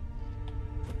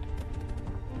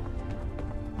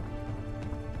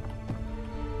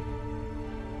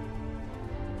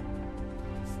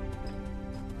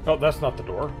 Oh, that's not the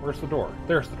door. Where's the door?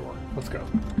 There's the door. Let's go.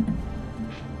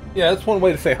 Yeah, that's one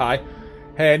way to say hi.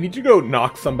 Hey, I need you to go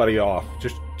knock somebody off.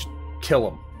 Just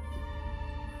kill them.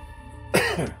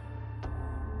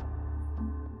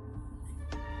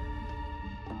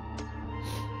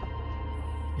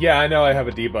 Yeah, I know I have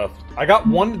a debuff. I got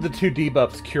one of the 2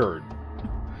 debuffs cured.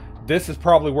 This is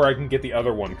probably where I can get the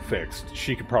other one fixed.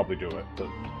 She could probably do it, but...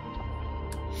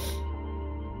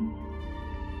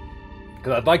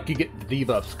 because I'd like to get the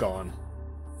debuffs gone.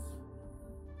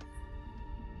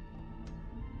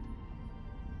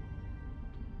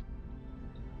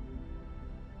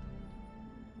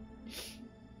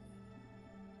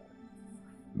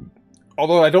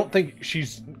 Although I don't think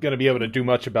she's going to be able to do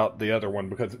much about the other one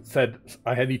because it said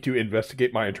I need to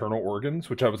investigate my internal organs,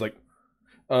 which I was like,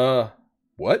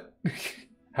 what?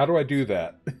 How do I do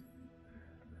that?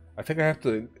 I think I have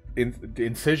to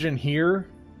incision here.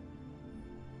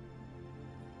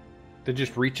 Then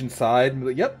just reach inside and be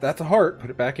like, yep, that's a heart.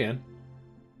 Put it back in.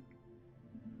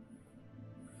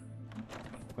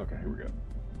 Okay, here we go.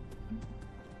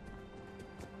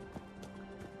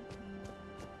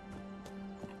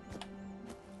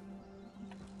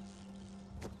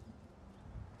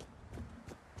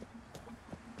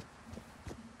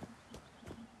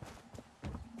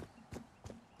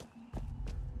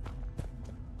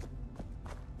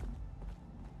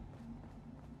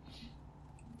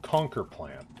 Conquer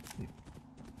plant.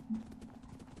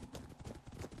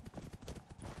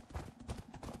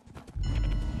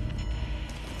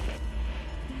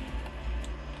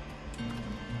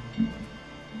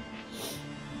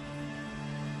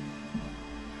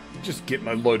 Just get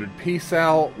my loaded piece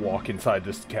out, walk inside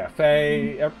this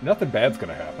cafe. Nothing bad's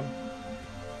gonna happen.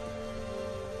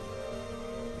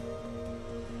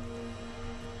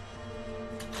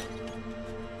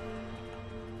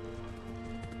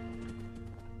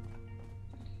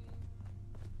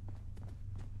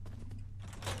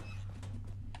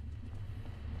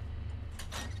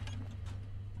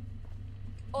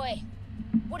 Oi,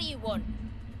 what do you want?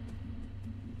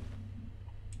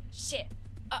 Shit,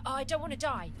 I don't want to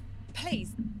die.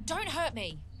 Please, don't hurt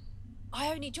me.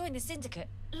 I only joined the syndicate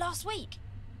last week.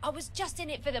 I was just in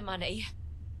it for the money.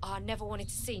 I never wanted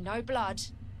to see no blood.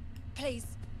 Please,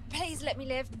 please let me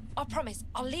live. I promise,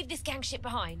 I'll leave this gang shit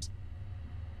behind.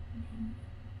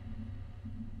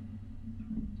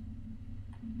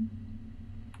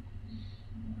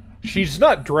 She's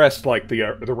not dressed like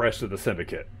the rest of the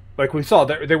syndicate. Like we saw,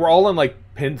 they were all in like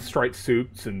pinstripe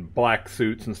suits and black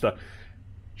suits and stuff.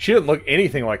 She didn't look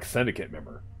anything like a syndicate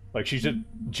member. Like she's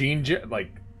just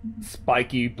like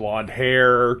spiky blonde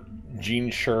hair, jean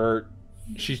shirt.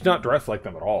 She's not dressed like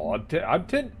them at all. I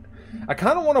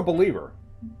kind of want to believe her.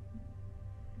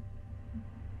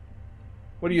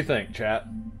 What do you think, chat?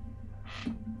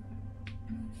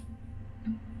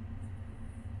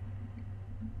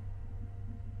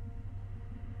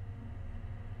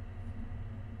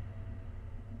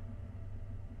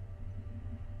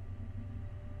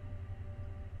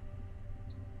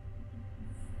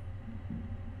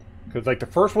 Because, like, the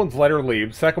first one's let her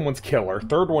leave, second one's kill her,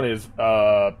 third one is,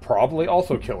 probably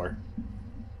also kill her.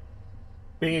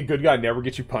 Being a good guy never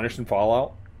gets you punished in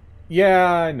Fallout? Yeah,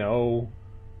 I know.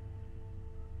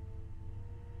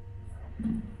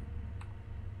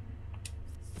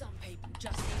 Some people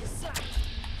just need a slap.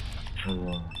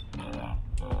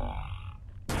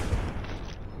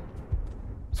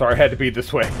 Sorry, I had to be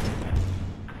this way.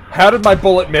 How did my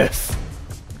bullet miss?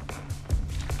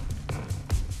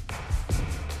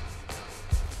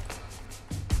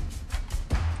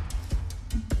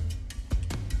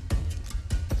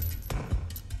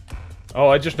 Oh,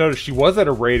 I just noticed she was at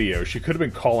a radio. She could have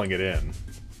been calling it in.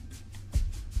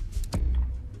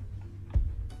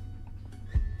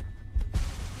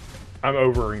 I'm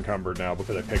over encumbered now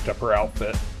because I picked up her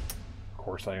outfit. Of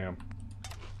course I am.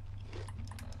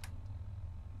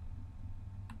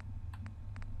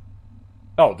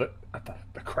 Oh, the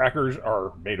crackers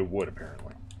are made of wood,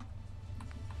 apparently.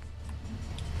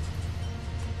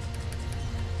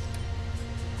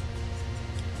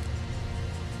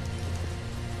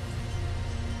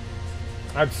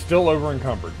 I'm still over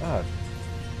encumbered. God.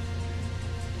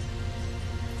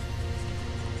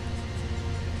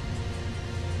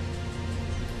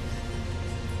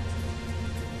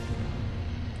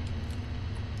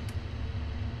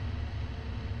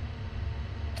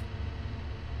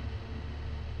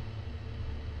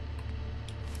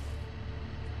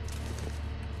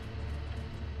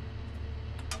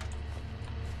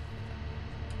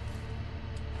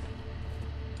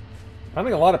 I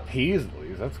think a lot of peas at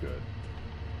least. That's good.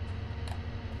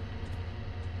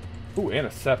 Ooh,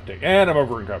 antiseptic. And I'm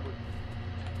over encumbered.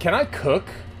 Can I cook?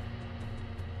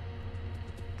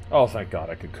 Oh, thank God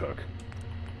I could cook.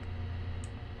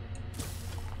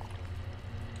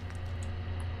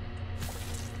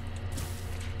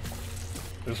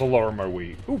 This will lower my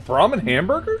weight. Ooh, Brahmin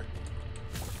hamburger?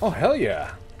 Oh, hell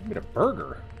yeah. I made a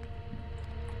burger.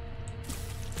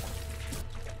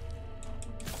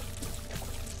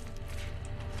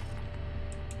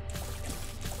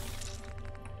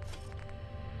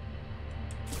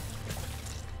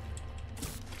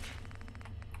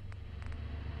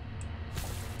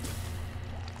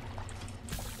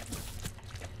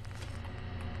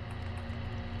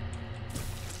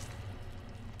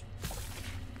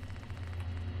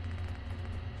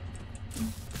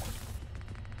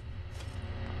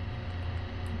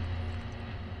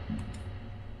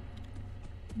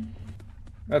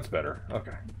 That's better.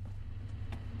 Okay.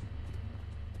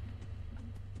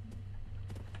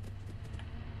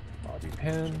 Bobby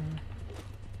pin.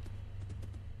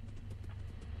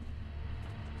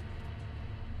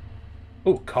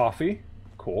 Ooh, coffee.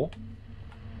 Cool.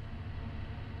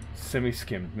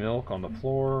 Semi-skimmed milk on the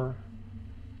floor.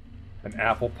 An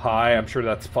apple pie. I'm sure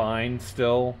that's fine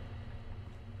still.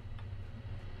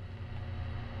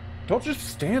 Don't just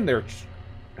stand there,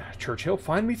 Churchill.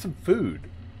 Find me some food.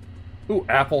 Ooh,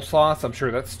 applesauce. I'm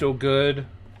sure that's still good.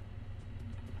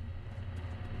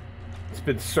 It's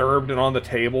been served and on the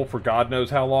table for God knows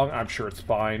how long. I'm sure it's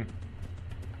fine.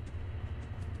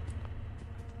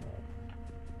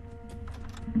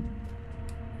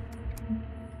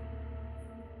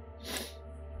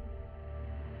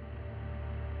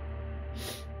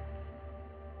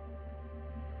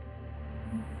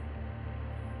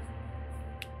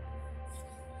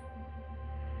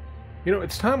 You know,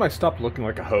 it's time I stopped looking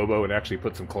like a hobo and actually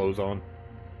put some clothes on.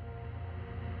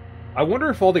 I wonder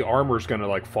if all the armor's gonna,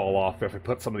 like, fall off if I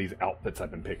put some of these outfits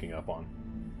I've been picking up on.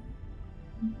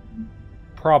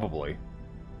 Probably.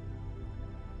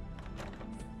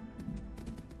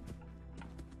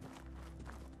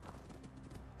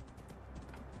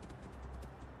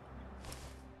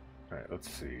 Alright, let's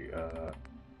see.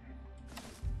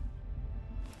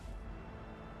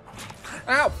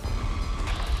 Ow!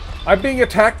 I'm being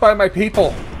attacked by my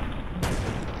people!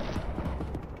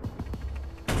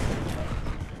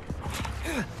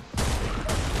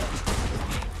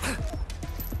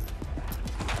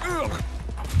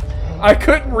 I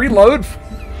couldn't reload.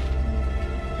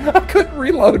 I couldn't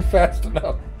reload fast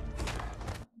enough.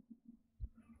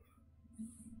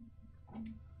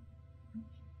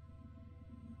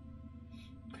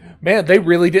 Man, they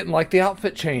really didn't like the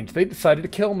outfit change. They decided to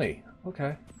kill me.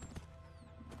 Okay.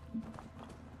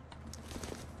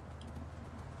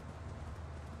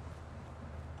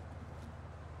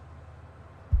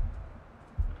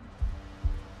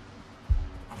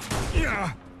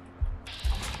 Yeah.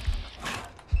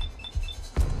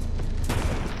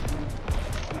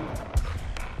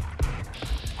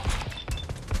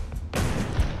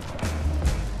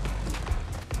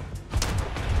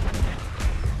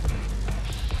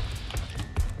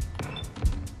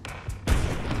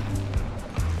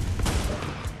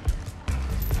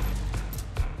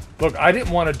 Look, I didn't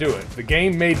want to do it. The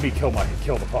game made me kill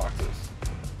the foxes.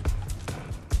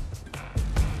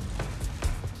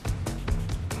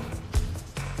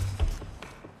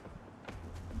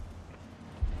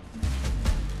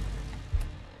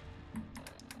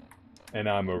 And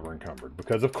now I'm over encumbered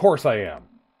because of course I am.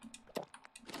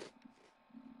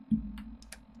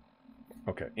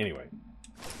 Okay, anyway.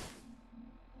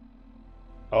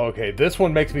 Okay, this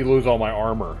one makes me lose all my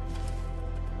armor.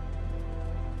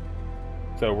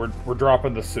 So we're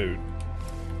dropping the suit.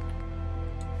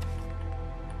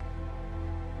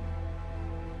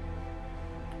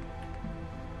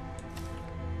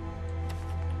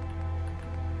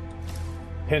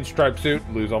 Pinstripe suit,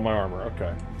 lose all my armor.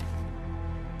 Okay.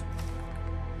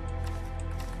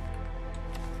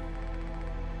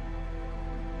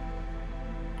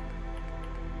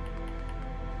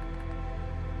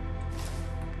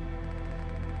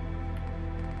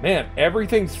 Man,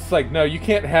 everything's just like, no, you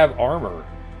can't have armor.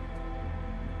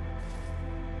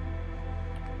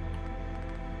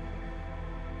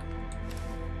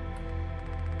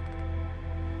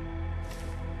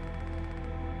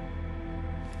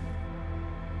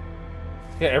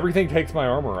 Yeah, everything takes my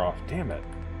armor off. Damn it.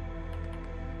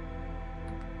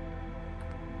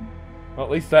 Well,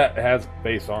 at least that has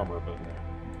base armor, but...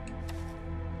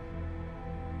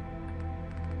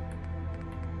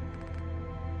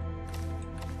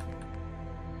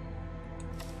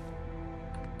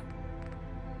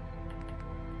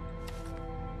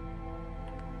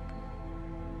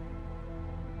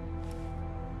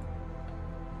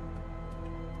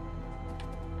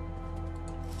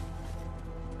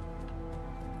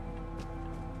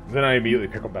 Then I immediately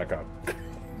pick them back up.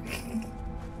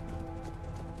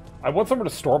 I want somewhere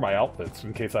to store my outfits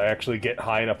in case I actually get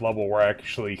high enough level where I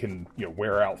actually can, you know,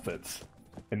 wear outfits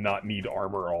and not need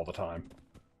armor all the time.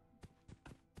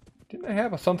 Didn't I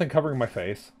have something covering my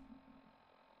face?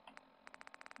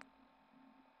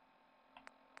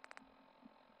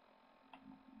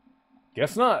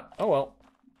 Guess not. Oh well.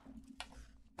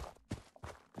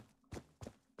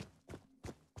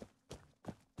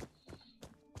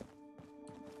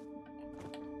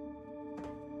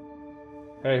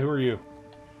 Hey, who are you?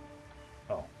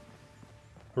 Oh.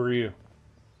 Who are you?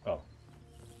 Oh.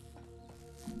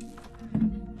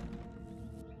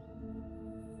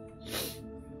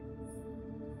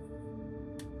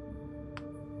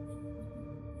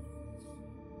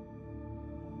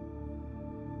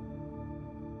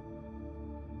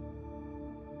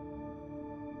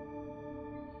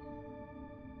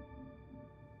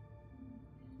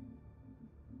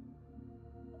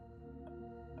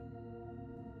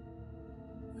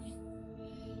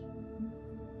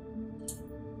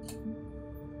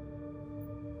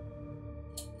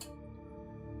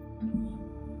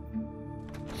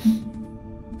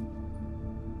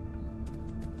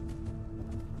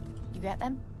 You get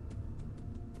them?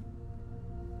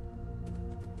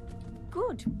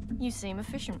 Good. You seem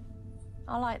efficient.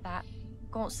 I like that.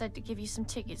 Gaunt said to give you some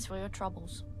tickets for your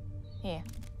troubles. Here.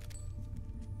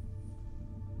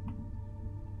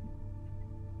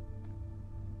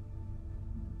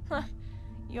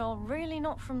 You're really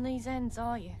not from these ends,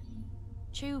 are you?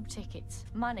 Tube tickets,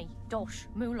 money, dosh,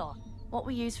 moolah. What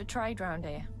we use for trade round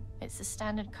here. It's the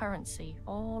standard currency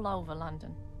all over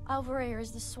London. Over here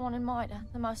is the Swan and Mitre,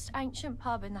 the most ancient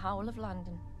pub in the whole of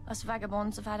London. Us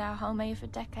vagabonds have had our home here for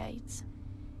decades,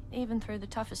 even through the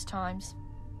toughest times.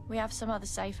 We have some other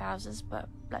safe houses, but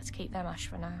let's keep them hush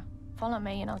for now. Follow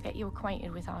me and I'll get you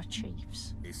acquainted with our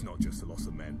chiefs. It's not just the loss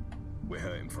of men. We're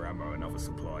hurting for ammo and other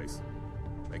supplies.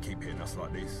 They keep hitting us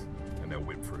like this, and they'll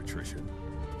whip for attrition.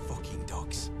 Fucking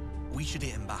dogs. We should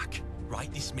hit them back,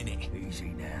 right this minute. Easy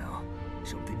now.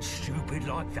 Something stupid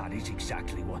like that is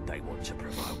exactly what they want to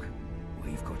provoke.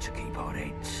 We've got to keep our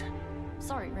heads.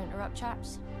 Sorry to interrupt,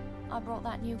 chaps. I brought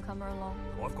that newcomer along.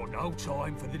 I've got no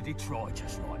time for the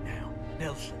detritus right now.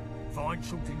 Nelson, find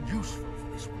something useful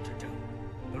for this one to do.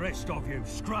 The rest of you,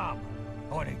 scram!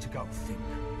 I need to go think.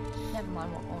 Never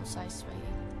mind what Gaunt says, sweetie.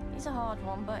 He's a hard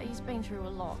one, but he's been through a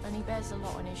lot, and he bears a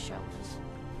lot on his shoulders.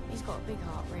 He's got a big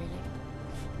heart, really.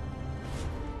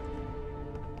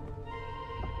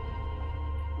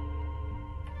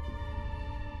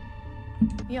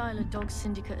 The Isle of Dogs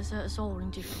Syndicate has hurt us all in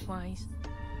different ways.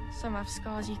 Some have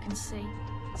scars you can see,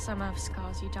 some have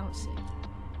scars you don't see.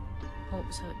 Hope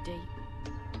was hurt deep.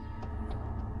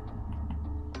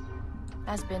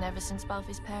 Has been ever since both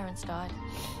his parents died.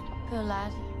 Poor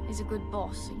lad, he's a good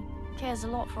boss. He cares a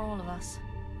lot for all of us.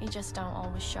 He just don't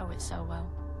always show it so well.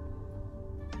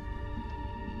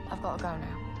 I've got to go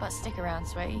now, but stick around,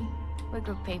 sweetie. We're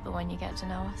good people when you get to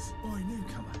know us. Oi,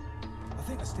 newcomer. I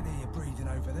think I still hear you breathing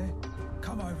over there.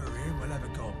 Come over here and we'll have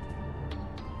a gob.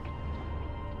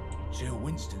 Jill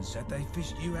Winston said they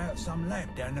fished you out some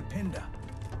lab down the Pinder.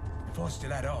 If I still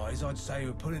had eyes, I'd say you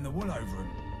were pulling the wool over him.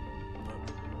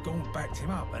 But Gaunt backed him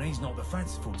up, and he's not the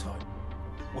fanciful type.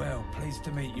 Well, pleased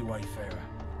to meet you, Wayfarer.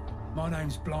 My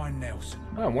name's Blind Nelson.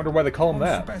 Oh, I wonder why they call him I'm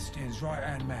that. Sebastian's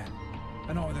right-hand man,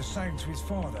 and I was the same to his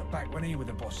father back when he was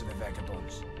the boss of the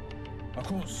vagabonds. I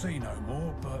can't see no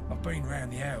more, but I've been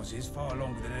round the houses far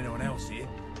longer than anyone else here,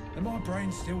 and my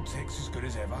brain still ticks as good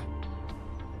as ever.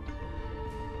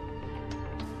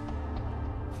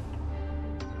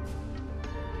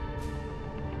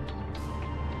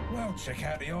 Well, check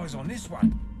out the eyes on this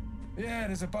one. Yeah,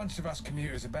 there's a bunch of us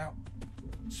commuters about.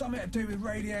 Something to do with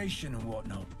radiation and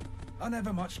whatnot. I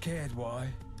never much cared why.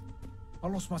 I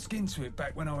lost my skin to it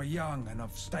back when I was young, and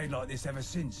I've stayed like this ever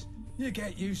since. You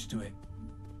get used to it.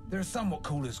 There are some what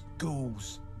call us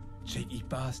ghouls. Cheeky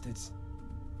bastards.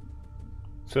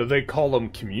 So they call them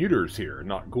commuters here,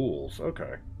 not ghouls.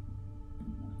 Okay.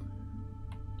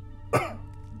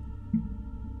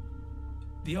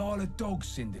 The Isle of Dogs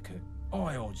Syndicate.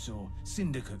 IODS, or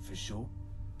Syndicate for short.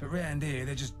 But round here,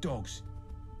 they're just dogs.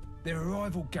 They're a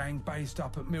rival gang based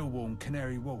up at Millwall and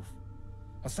Canary Wharf.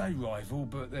 I say rival,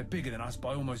 but they're bigger than us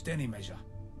by almost any measure.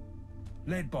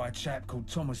 Led by a chap called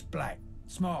Thomas Black.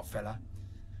 Smart fella.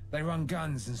 They run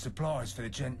guns and supplies for the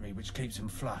gentry, which keeps them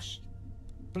flush.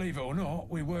 Believe it or not,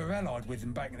 we were allied with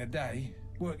them back in the day,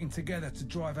 working together to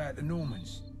drive out the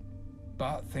Normans.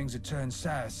 But things have turned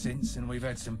sour since, and we've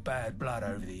had some bad blood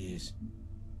over the years.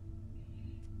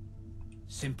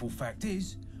 Simple fact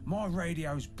is, my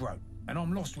radio's broke, and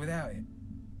I'm lost without it.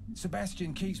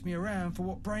 Sebastian keeps me around for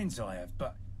what brains I have,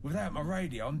 but without my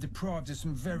radio, I'm deprived of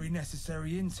some very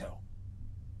necessary intel.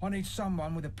 I need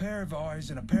someone with a pair of eyes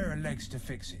and a pair of legs to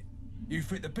fix it. You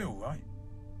fit the bill, right?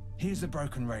 Here's the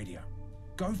broken radio.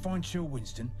 Go find Chill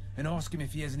Winston and ask him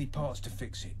if he has any parts to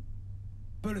fix it.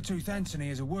 Bulletooth Anthony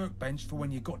has a workbench for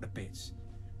when you got the bits.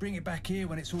 Bring it back here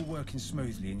when it's all working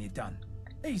smoothly and you're done.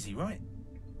 Easy, right?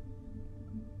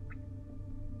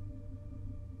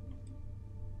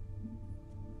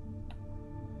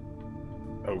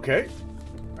 Okay.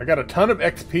 I got a ton of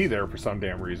XP there for some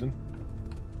damn reason.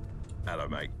 Hello,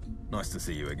 mate. Nice to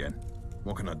see you again.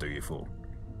 What can I do you for?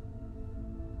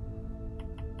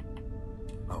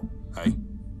 Oh, hey.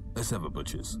 Let's have a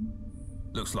butcher's.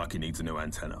 Looks like he needs a new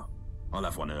antenna. I'll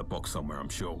have one in a box somewhere, I'm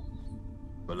sure.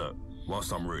 But look,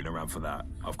 whilst I'm rooting around for that,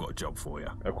 I've got a job for you.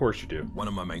 Of course you do. One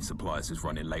of my main suppliers is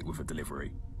running late with a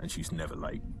delivery, and she's never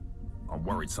late. I'm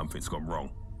worried something's gone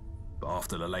wrong. But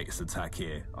after the latest attack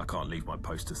here, I can't leave my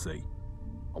post to sea.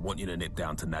 I want you to nip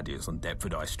down to Nadia's on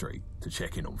Deptford High Street to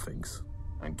check in on things,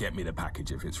 and get me the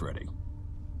package if it's ready.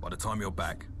 By the time you're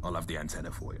back, I'll have the antenna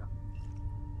for you.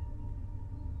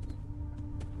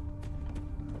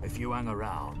 If you hang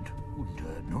around, wouldn't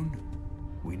hurt none.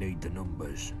 We need the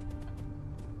numbers.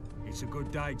 It's a good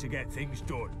day to get things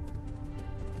done.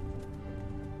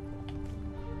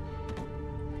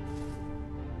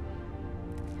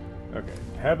 Okay,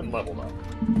 haven't leveled up.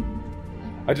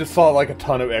 I just saw like a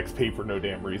ton of XP for no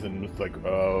damn reason. It's like,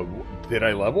 did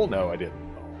I level? No, I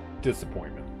didn't. Oh,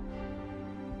 disappointment.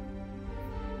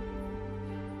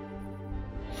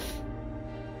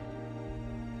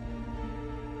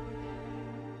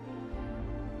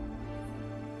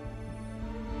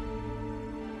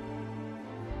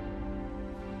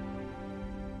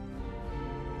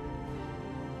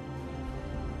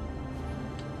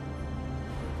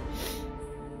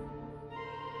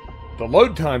 The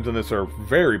load times in this are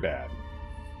very bad.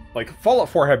 Like, Fallout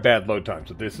 4 had bad load times,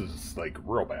 but this is, like,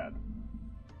 real bad.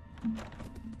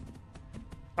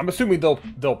 I'm assuming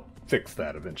they'll fix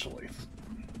that eventually.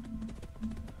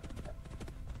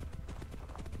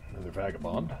 Another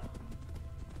vagabond.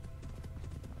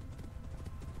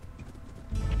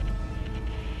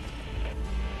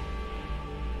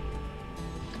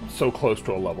 So close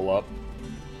to a level up.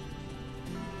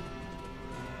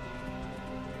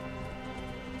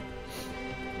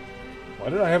 Why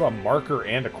did I have a marker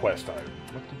and a quest item?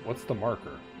 What's the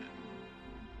marker?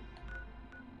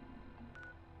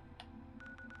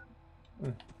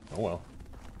 Oh well.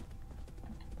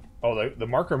 Oh, the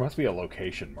marker must be a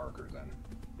location marker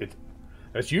then.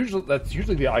 That's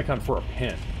usually the icon for a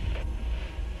pin.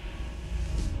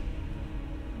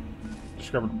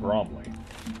 Discovered Bromley.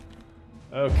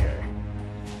 Okay.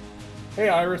 Hey,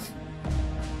 Iris.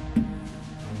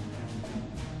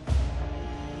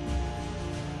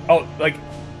 Oh, like,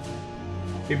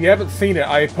 if you haven't seen it,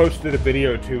 I posted a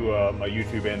video to my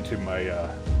YouTube and to my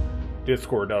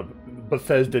Discord of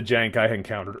Bethesda jank I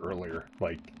encountered earlier.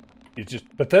 Like, it's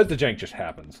just, Bethesda jank just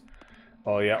happens.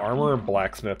 Oh yeah, armor and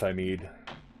blacksmith I need.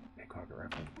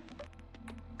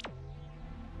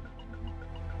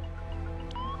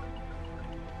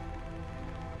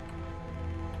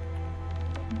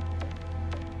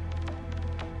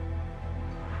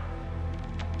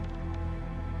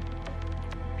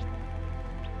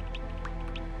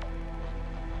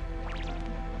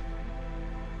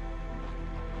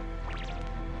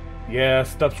 Yeah,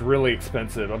 stuff's really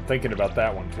expensive. I'm thinking about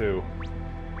that one too.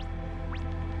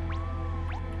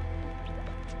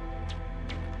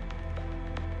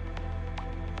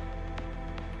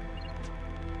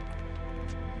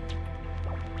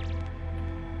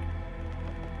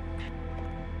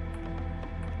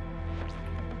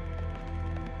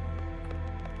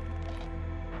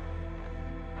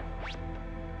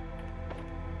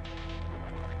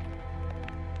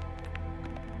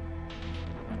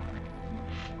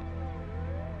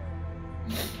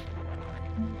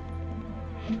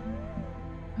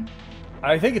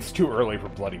 I think it's too early for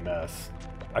Bloody Mess.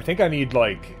 I think I need,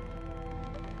 like...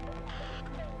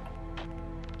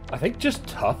 I think just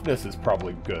toughness is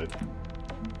probably good.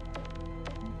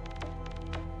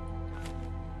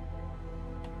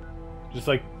 Just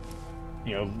like,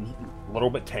 you know, a little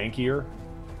bit tankier.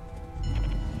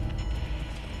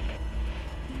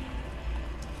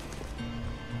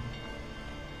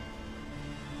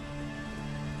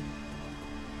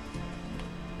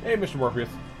 Hey, Mr. Morpheus.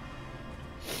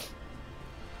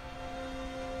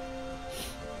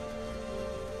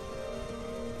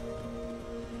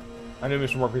 I know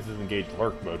Mr. Morpheus is engaged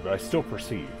lurk mode, but I still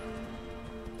perceive.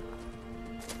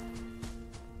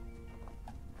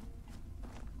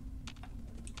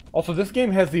 Also, this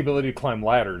game has the ability to climb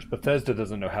ladders. Bethesda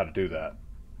doesn't know how to do that.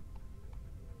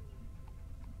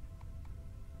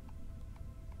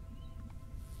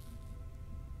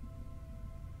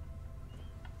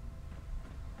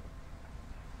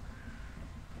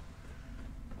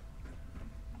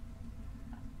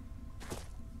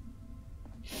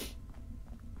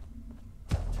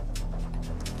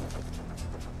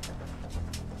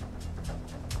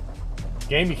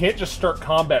 Game, you can't just start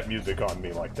combat music on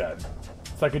me like that.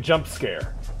 It's like a jump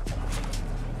scare.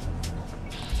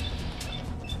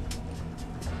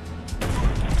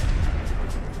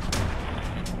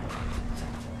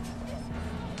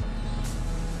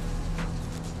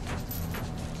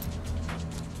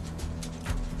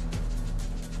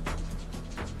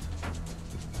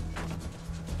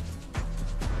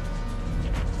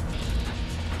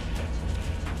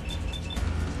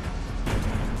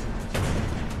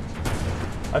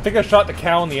 I think I shot the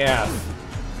cow in the ass.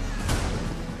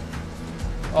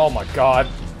 Oh my god.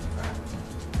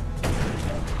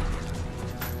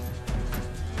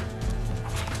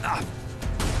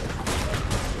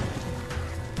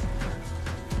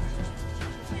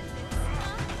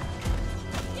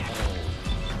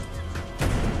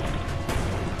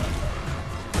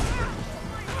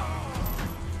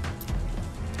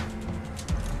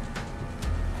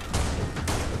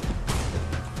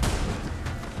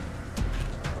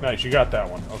 Nice, you got that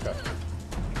one. Okay.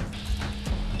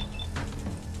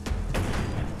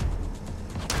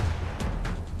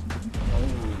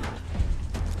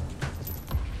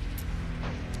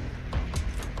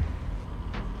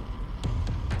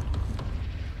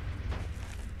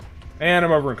 And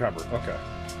I'm over encumbered. Okay.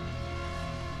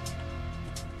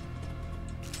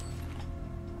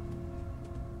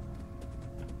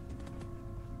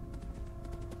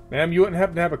 Ma'am, you wouldn't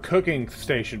happen to have a cooking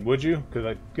station, would you? Because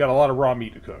I got a lot of raw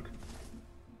meat to cook.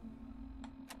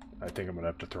 I think I'm going to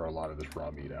have to throw a lot of this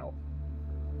raw meat out.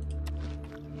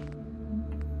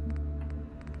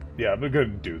 Yeah, I'm going to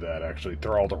do that, actually.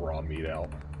 Throw all the raw meat out.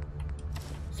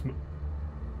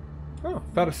 Oh,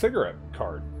 found a cigarette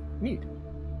card. Neat.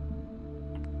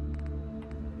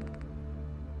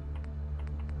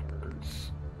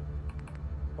 There's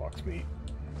box meat.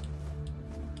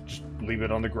 Just leave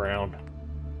it on the ground.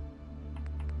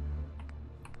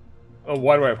 Oh,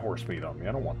 why do I have horse meat on me?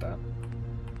 I don't want that.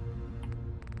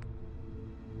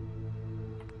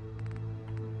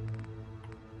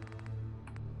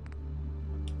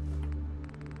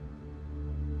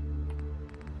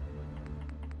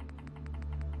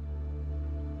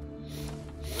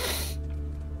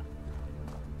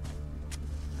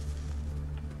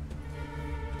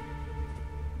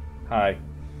 Hi.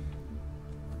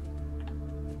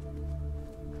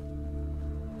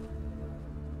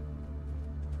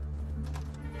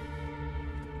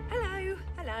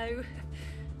 Hello.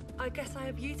 I guess I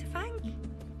have you to thank.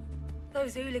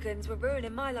 Those hooligans were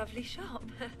ruining my lovely shop.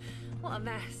 What a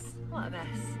mess. What a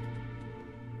mess.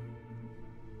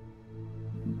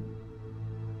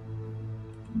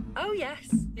 Oh,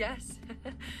 yes.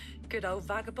 Good old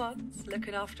vagabonds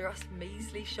looking after us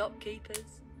measly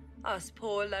shopkeepers. Us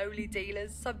poor lowly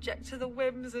dealers subject to the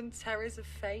whims and terrors of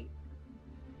fate.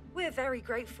 We're very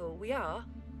grateful, we are.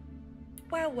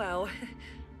 Well,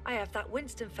 I have that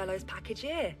Winston fellow's package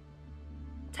here.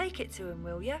 Take it to him,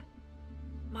 will ya?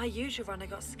 My usual runner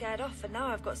got scared off and now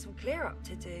I've got some clear up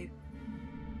to do.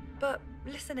 But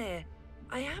listen here,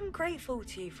 I am grateful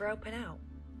to you for helping out.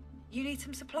 You need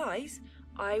some supplies?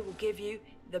 I will give you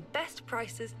the best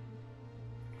prices,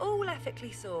 all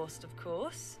ethically sourced, of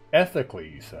course. Ethically,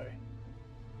 you say?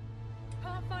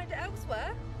 Can't find it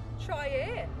elsewhere? Try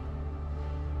here.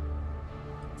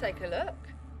 Take a look.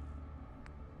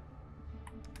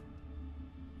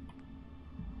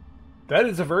 That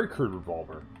is a very crude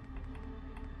revolver.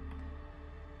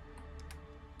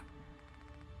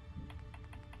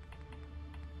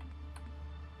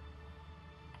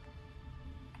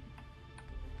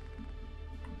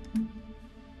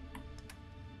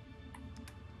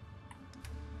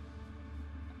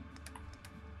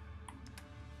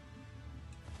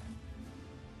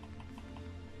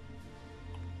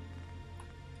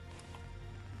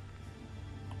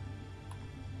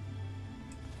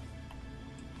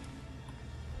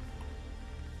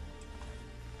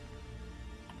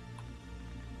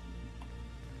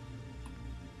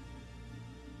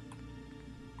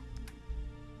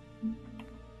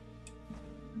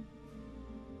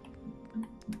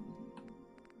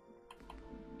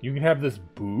 You can have this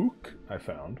book I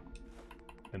found,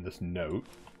 and this note,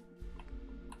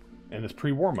 and this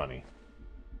pre-war money.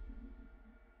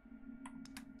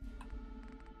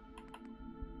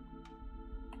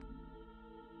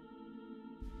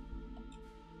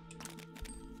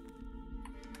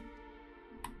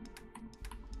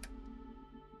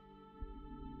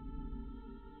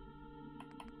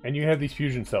 And you have these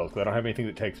fusion cells, but I don't have anything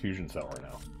that takes fusion cell right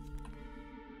now.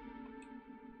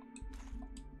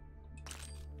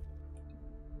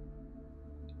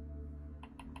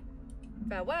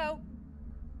 Farewell.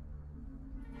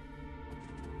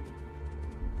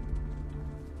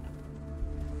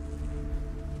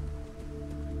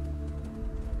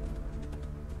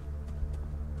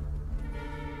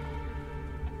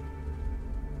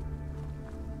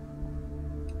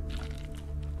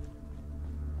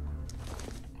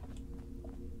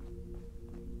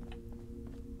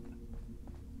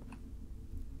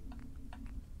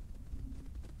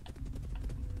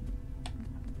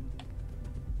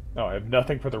 Oh, I have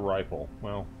nothing for the rifle.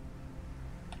 Well.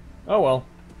 Oh well.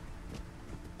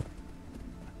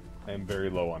 I am very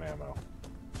low on ammo.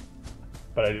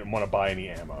 But I didn't want to buy any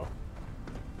ammo.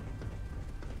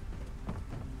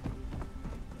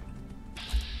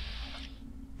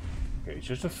 Okay, he's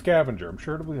just a scavenger. I'm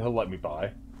sure he'll let me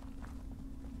buy.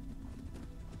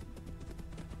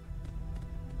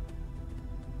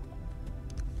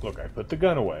 Look, I put the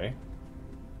gun away.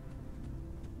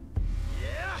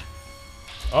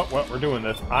 Oh, well, we're doing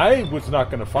this. I was not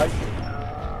going to fight you.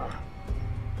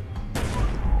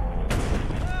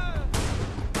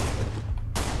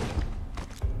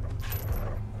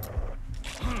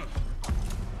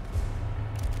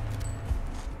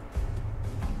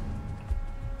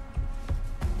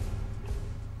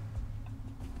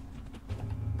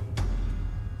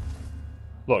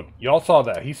 Look, y'all saw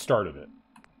that. He started it.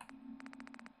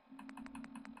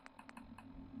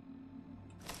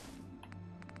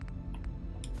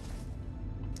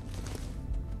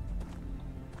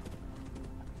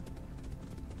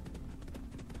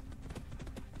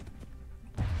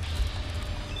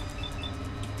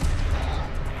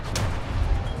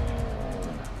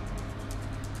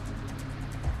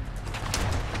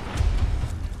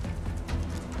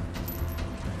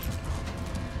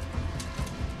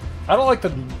 I don't like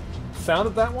the sound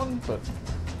of that one, but...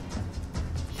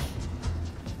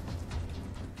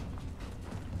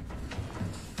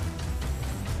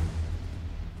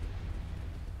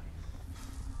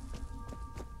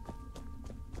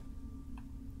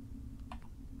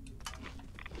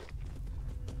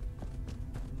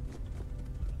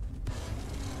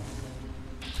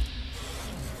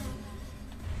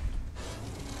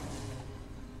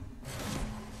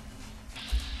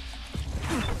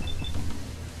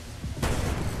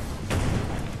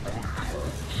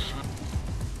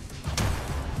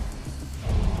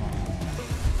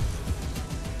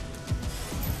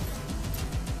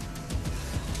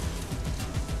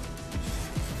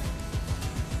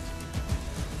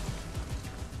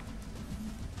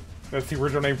 That's the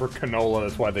original name for canola,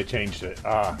 that's why they changed it.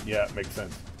 Ah, yeah, it makes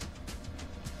sense.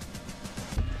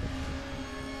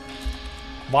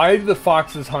 Why do the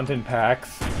foxes hunt in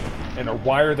packs? And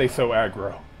why are they so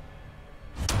aggro?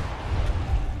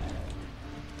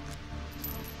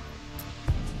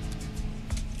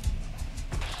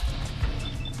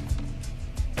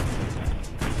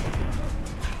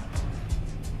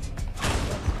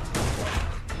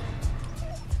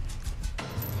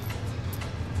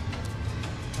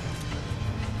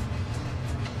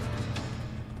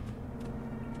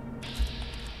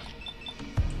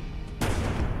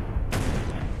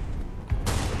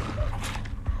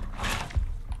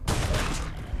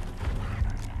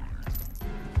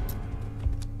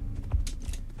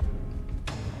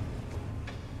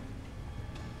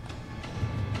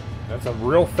 That's a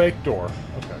real fake door.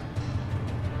 Okay.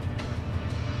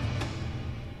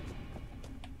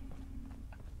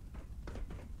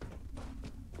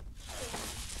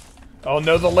 Oh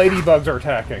no, the ladybugs are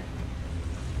attacking.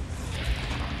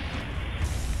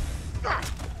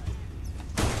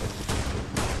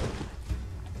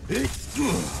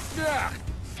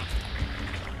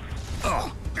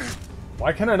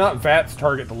 Why can I not VATS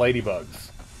target the ladybugs?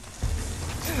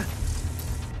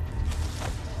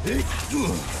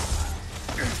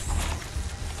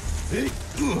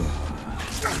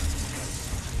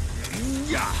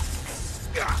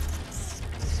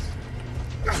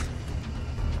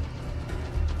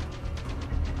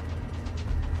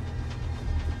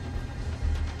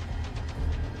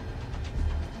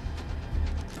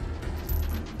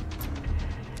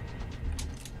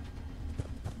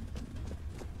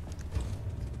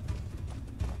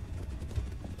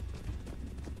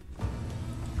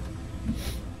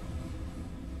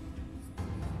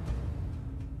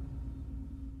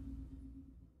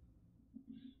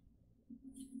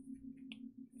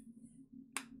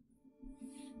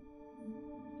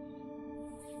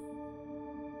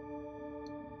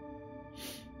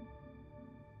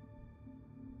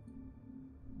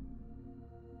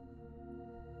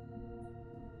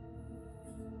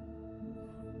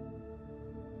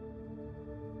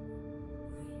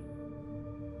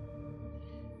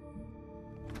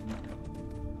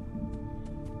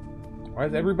 Why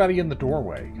is everybody in the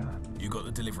doorway? God. You got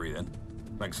the delivery then?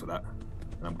 Thanks for that.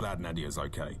 And I'm glad Nadia's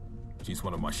okay. She's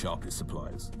one of my sharpest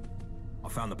suppliers. I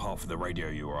found the part for the radio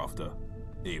you were after.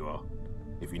 Here you are.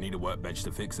 If you need a workbench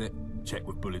to fix it, check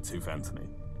with Bullet-Tooth Anthony.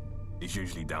 He's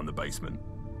usually down the basement.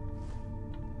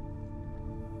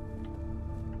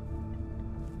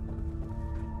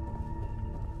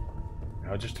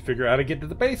 Now just to figure out how to get to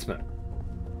the basement.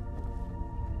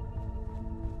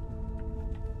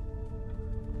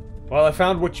 Well, I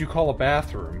found what you call a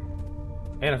bathroom.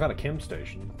 And I found a chem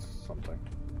station. That's something.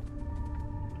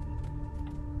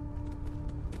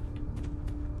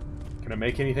 Can I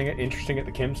make anything interesting at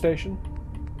the chem station?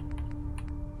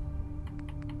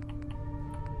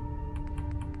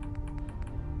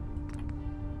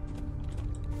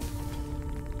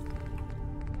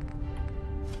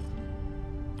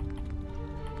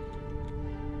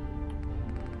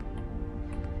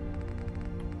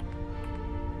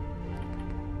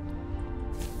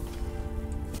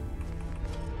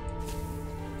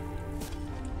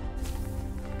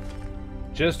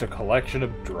 Just a collection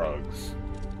of drugs.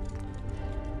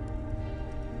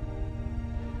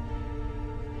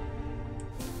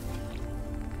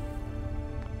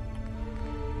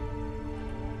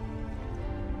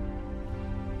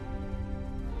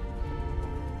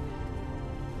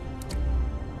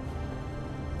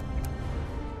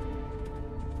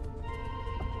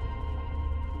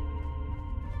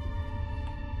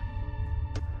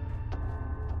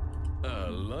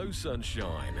 Hello,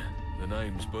 Sunshine. The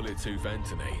name's Bullet-Tooth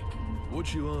Anthony.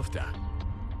 What you after?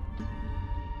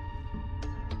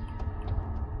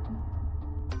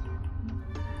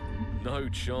 No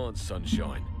chance,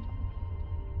 Sunshine.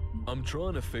 I'm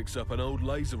trying to fix up an old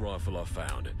laser rifle I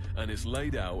found, and it's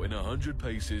laid out in 100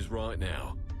 pieces right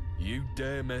now. You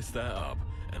dare mess that up,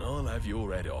 and I'll have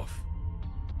your head off.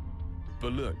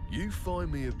 But look, you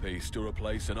find me a piece to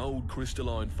replace an old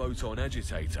crystalline photon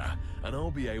agitator, and I'll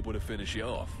be able to finish it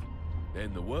off.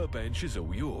 Then the workbench is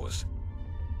all yours.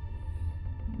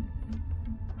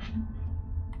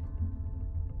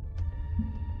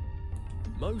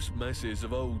 Most messes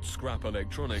of old scrap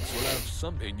electronics will have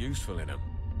something useful in them.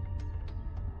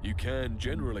 You can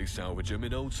generally salvage them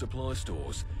in old supply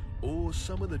stores, or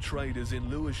some of the traders in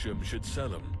Lewisham should sell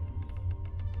them.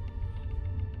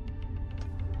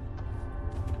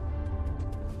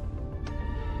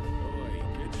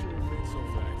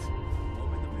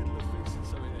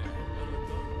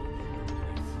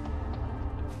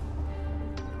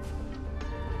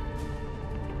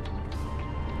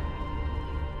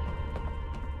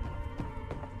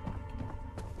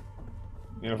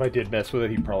 You know, if I did mess with it,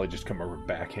 he'd probably just come over and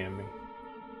backhand me.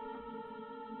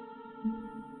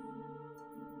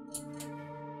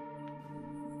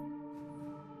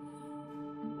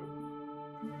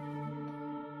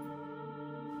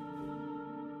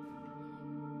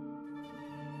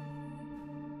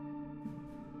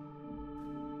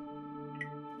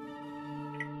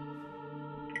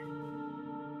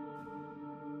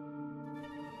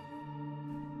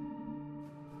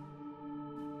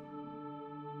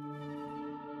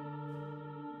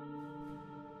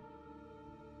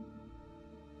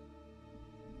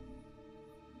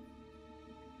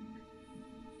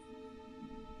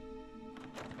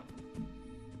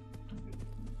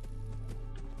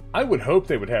 I would hope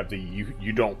they would have the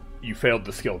you failed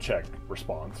the skill check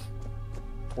response,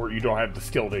 or you don't have the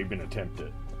skill to even attempt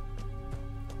it.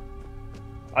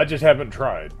 I just haven't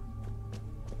tried.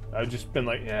 I've just been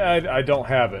like, yeah, I don't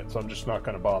have it, so I'm just not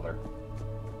going to bother.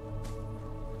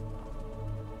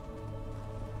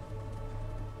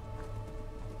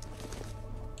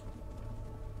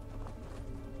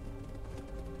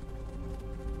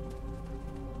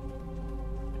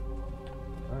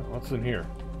 All right, what's in here?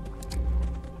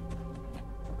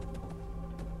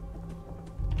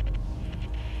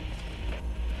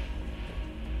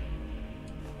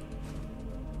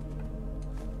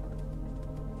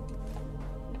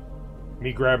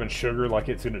 Me grabbing sugar like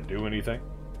it's gonna do anything.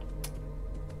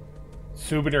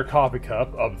 Souvenir coffee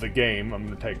cup of the game. I'm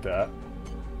gonna take that.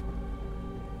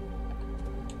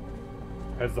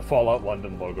 Has the Fallout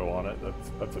London logo on it.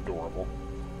 That's adorable.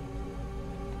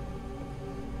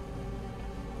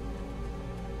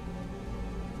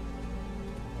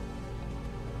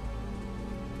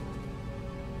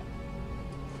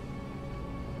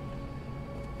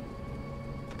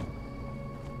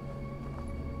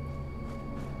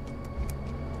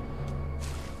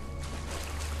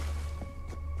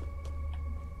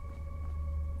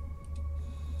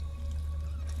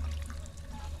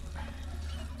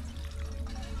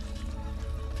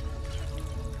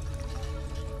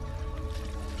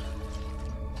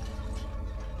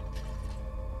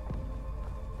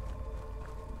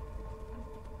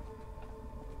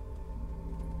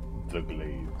 the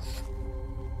glades.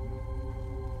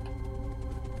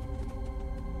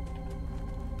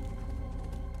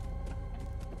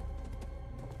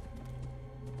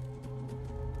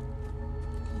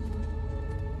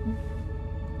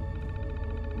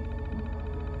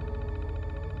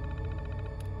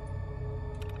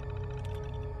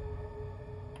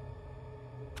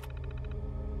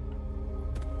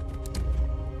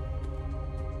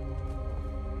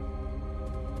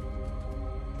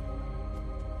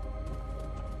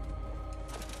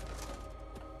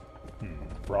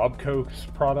 Robco's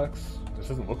products? This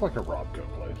doesn't look like a Robco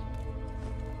place.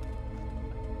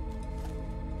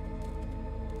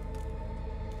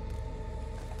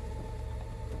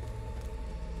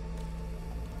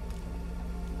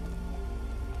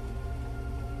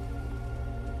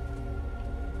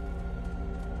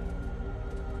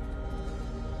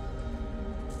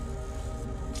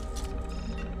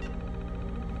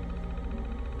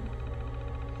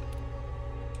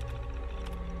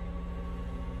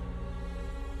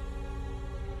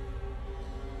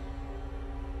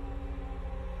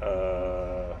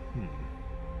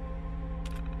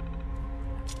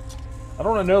 I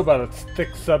don't want to know about its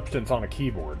thick substance on a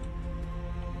keyboard.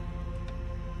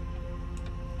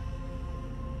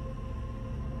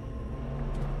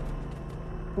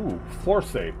 Ooh, floor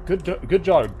safe. Good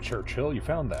job, Churchill. You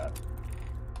found that.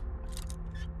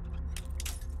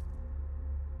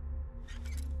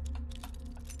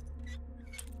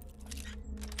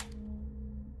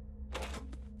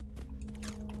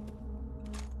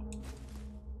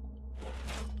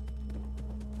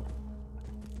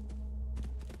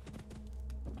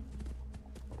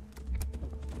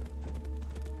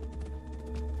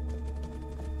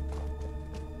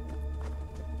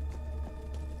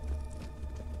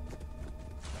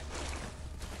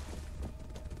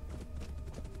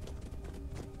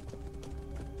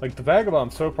 Like, the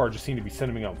vagabonds so far just seem to be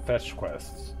sending me on fetch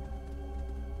quests.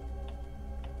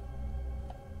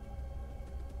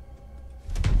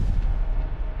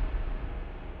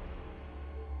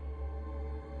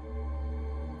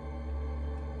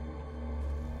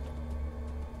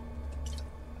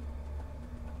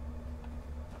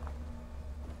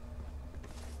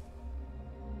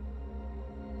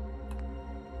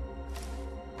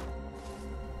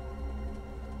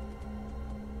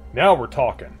 Now we're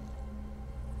talking.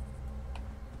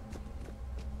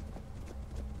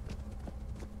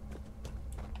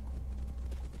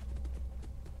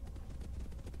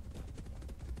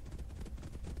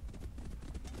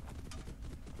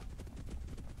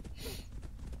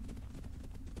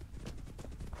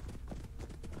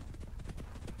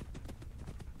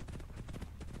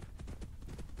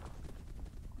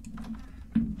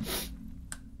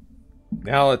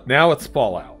 Now it's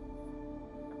Fallout.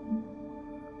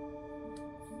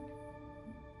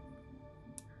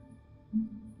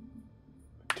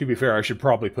 To be fair, I should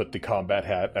probably put the combat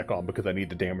hat back on because I need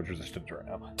the damage resistance right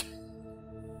now.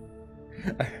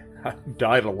 I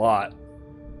died a lot.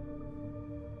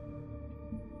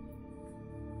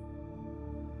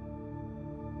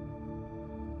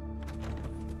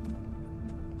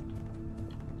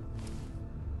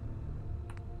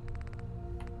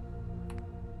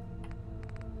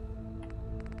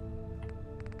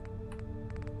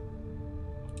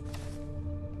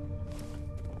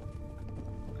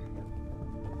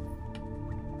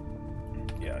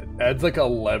 Adds like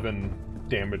 11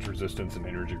 damage resistance and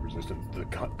energy resistance to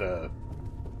the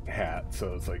hat,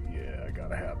 so it's like, yeah, I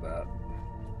gotta have that.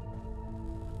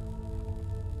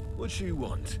 What you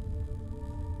want?